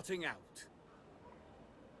 Starting out.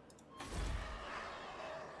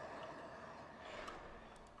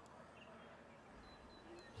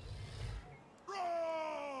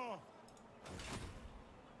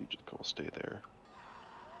 You just gonna stay there.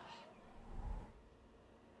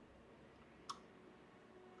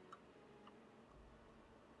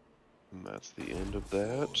 And that's the end of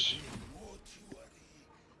that.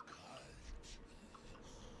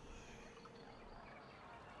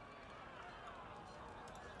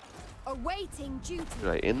 Awaiting duty. Did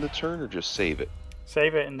I end the turn or just save it?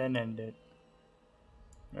 Save it and then end it.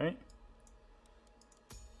 Right?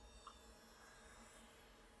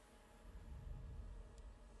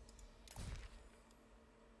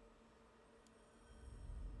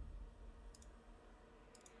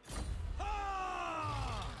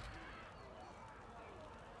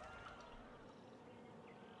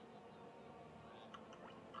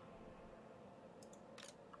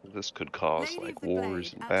 This could cause Lady like of the wars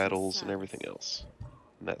Blade and at battles your and everything service. else.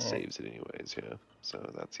 And that Yeah. saves it anyways, yeah. So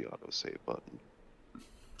that's the autosave button.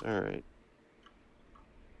 Alright.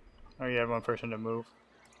 Oh, you have one person to move.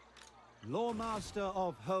 Lawmaster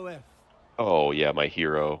of Hoeth. Oh yeah, my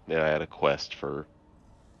hero. Yeah, I had a quest for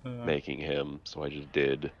Uh, making him, so I just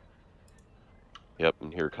did. Yep,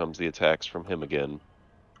 and here comes the attacks from him again.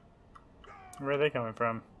 Where are they coming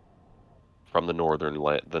from? From the northern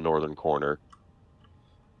corner,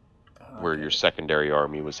 where Okay. your secondary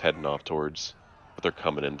army was heading off towards. But they're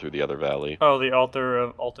coming in through the other valley. Oh, the Altar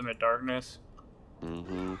of Ultimate Darkness.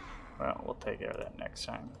 Mm-hmm. Well, we'll take care of that next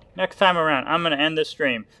time. Next time around, I'm going to end this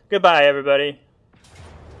stream. Goodbye, everybody.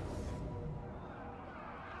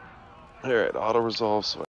 Alright, auto-resolve, so